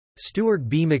 2010. Stuart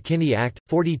B. McKinney Act,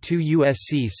 42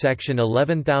 U.S.C. Section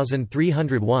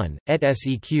 11301, et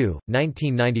seq.,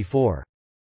 1994.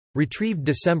 Retrieved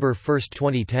December 1,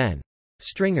 2010.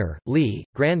 Stringer, Lee,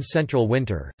 Grand Central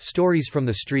Winter, Stories from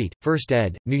the Street, 1st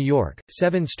ed., New York,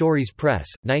 7 Stories Press,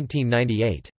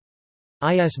 1998.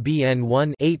 ISBN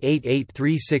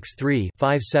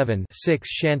 1-888363-57-6.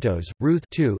 Shantos, Ruth.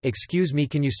 2. Excuse me,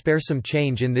 can you spare some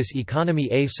change in this economy?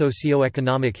 A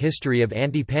Socioeconomic History of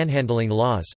Anti-Panhandling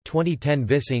Laws, 2010.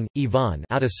 Vissing, Yvonne.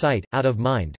 Out of Sight, Out of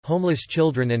Mind, Homeless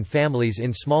Children and Families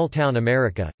in Small-Town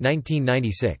America,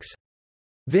 1996.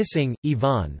 Vissing,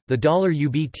 Yvonne, The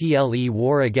 $UBTLE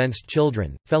War Against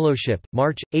Children, Fellowship,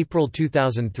 March, April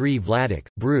 2003. Vladeck,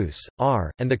 Bruce,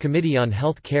 R., and the Committee on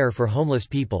Health Care for Homeless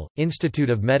People, Institute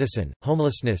of Medicine,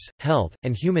 Homelessness, Health,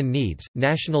 and Human Needs,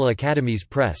 National Academies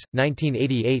Press,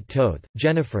 1988. Toth,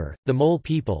 Jennifer, The Mole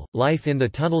People, Life in the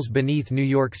Tunnels Beneath New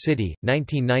York City,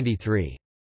 1993.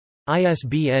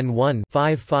 ISBN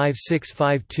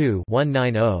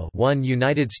 1-55652-190-1.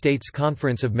 United States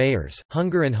Conference of Mayors,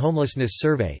 Hunger and Homelessness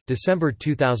Survey, December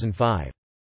 2005.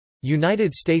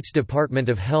 United States Department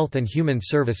of Health and Human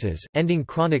Services, Ending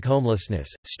Chronic Homelessness,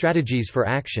 Strategies for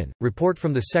Action, Report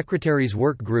from the Secretary's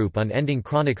Work Group on Ending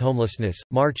Chronic Homelessness,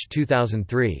 March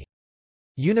 2003.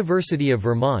 University of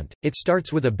Vermont, It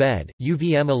Starts with a Bed,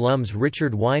 UVM alums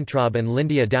Richard Weintraub and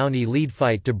Lyndia Downey lead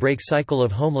Fight to Break Cycle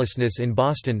of Homelessness in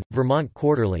Boston, Vermont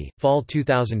Quarterly, Fall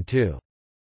 2002.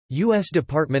 U.S.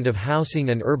 Department of Housing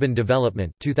and Urban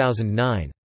Development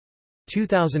 2009.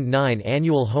 2009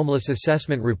 Annual Homeless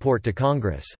Assessment Report to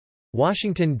Congress.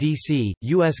 Washington, D.C.,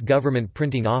 U.S. Government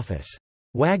Printing Office.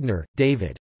 Wagner,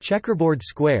 David. Checkerboard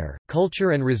Square,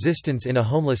 Culture and Resistance in a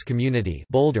Homeless Community,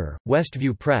 Boulder,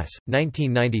 Westview Press,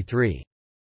 1993.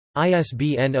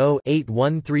 ISBN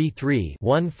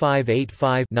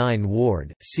 0-8133-1585-9.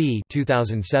 Ward, C.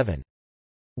 2007.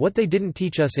 What They Didn't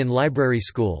Teach Us in Library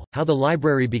School, How the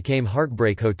Library Became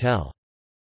Heartbreak Hotel.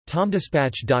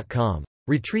 TomDispatch.com.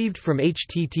 Retrieved from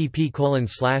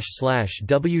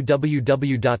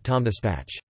http://www.tomdispatch.com.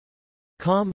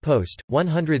 Post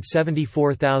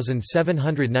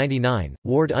 174799.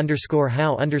 Ward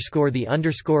 _how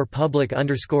 _the public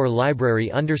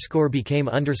library became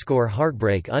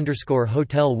heartbreak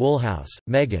hotel. Woolhouse,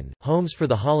 Megan. Homes for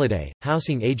the Holiday,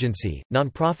 Housing Agency,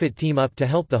 nonprofit team up to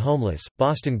help the homeless.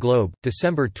 Boston Globe,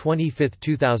 December 25,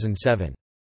 2007.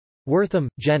 Wortham,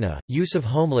 Jenna, Use of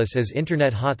Homeless as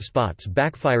Internet Hotspots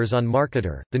Backfires on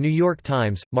Marketer, The New York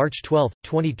Times, March 12,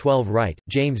 2012. Wright,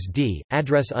 James D.,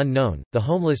 Address Unknown, The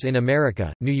Homeless in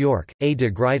America, New York, A.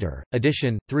 de Gruyter,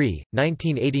 edition, 3,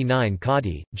 1989.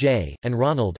 Coddy, J., and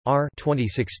Ronald, R.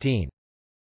 2016.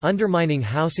 Undermining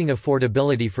Housing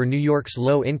Affordability for New York's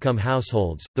Low-Income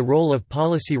Households, The Role of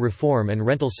Policy Reform and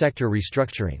Rental Sector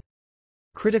Restructuring.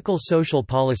 Critical Social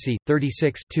Policy,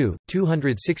 36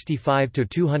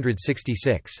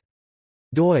 265–266.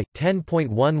 doi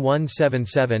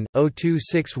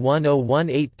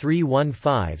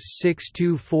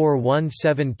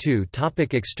 10.1177/02610183156247172.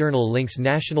 Topic: External links.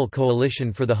 National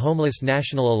Coalition for the Homeless,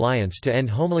 National Alliance to End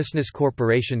Homelessness,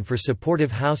 Corporation for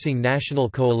Supportive Housing, National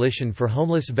Coalition for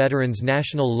Homeless Veterans,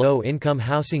 National Low Income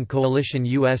Housing Coalition,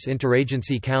 U.S.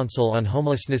 Interagency Council on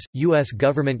Homelessness, U.S.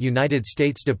 Government, United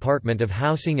States Department of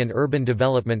Housing and Urban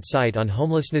Development. Site on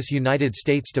Homelessness, United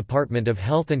States Department of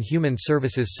Health and Human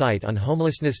Services. Site on Homelessness,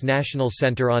 Homelessness National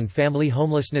Center on Family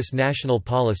Homelessness National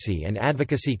Policy and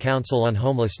Advocacy Council on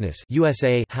Homelessness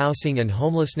USA Housing and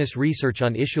Homelessness Research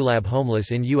on IssueLab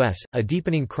Homeless in U.S., a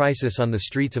deepening crisis on the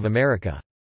streets of America.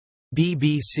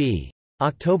 BBC.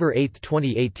 October 8,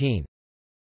 2018.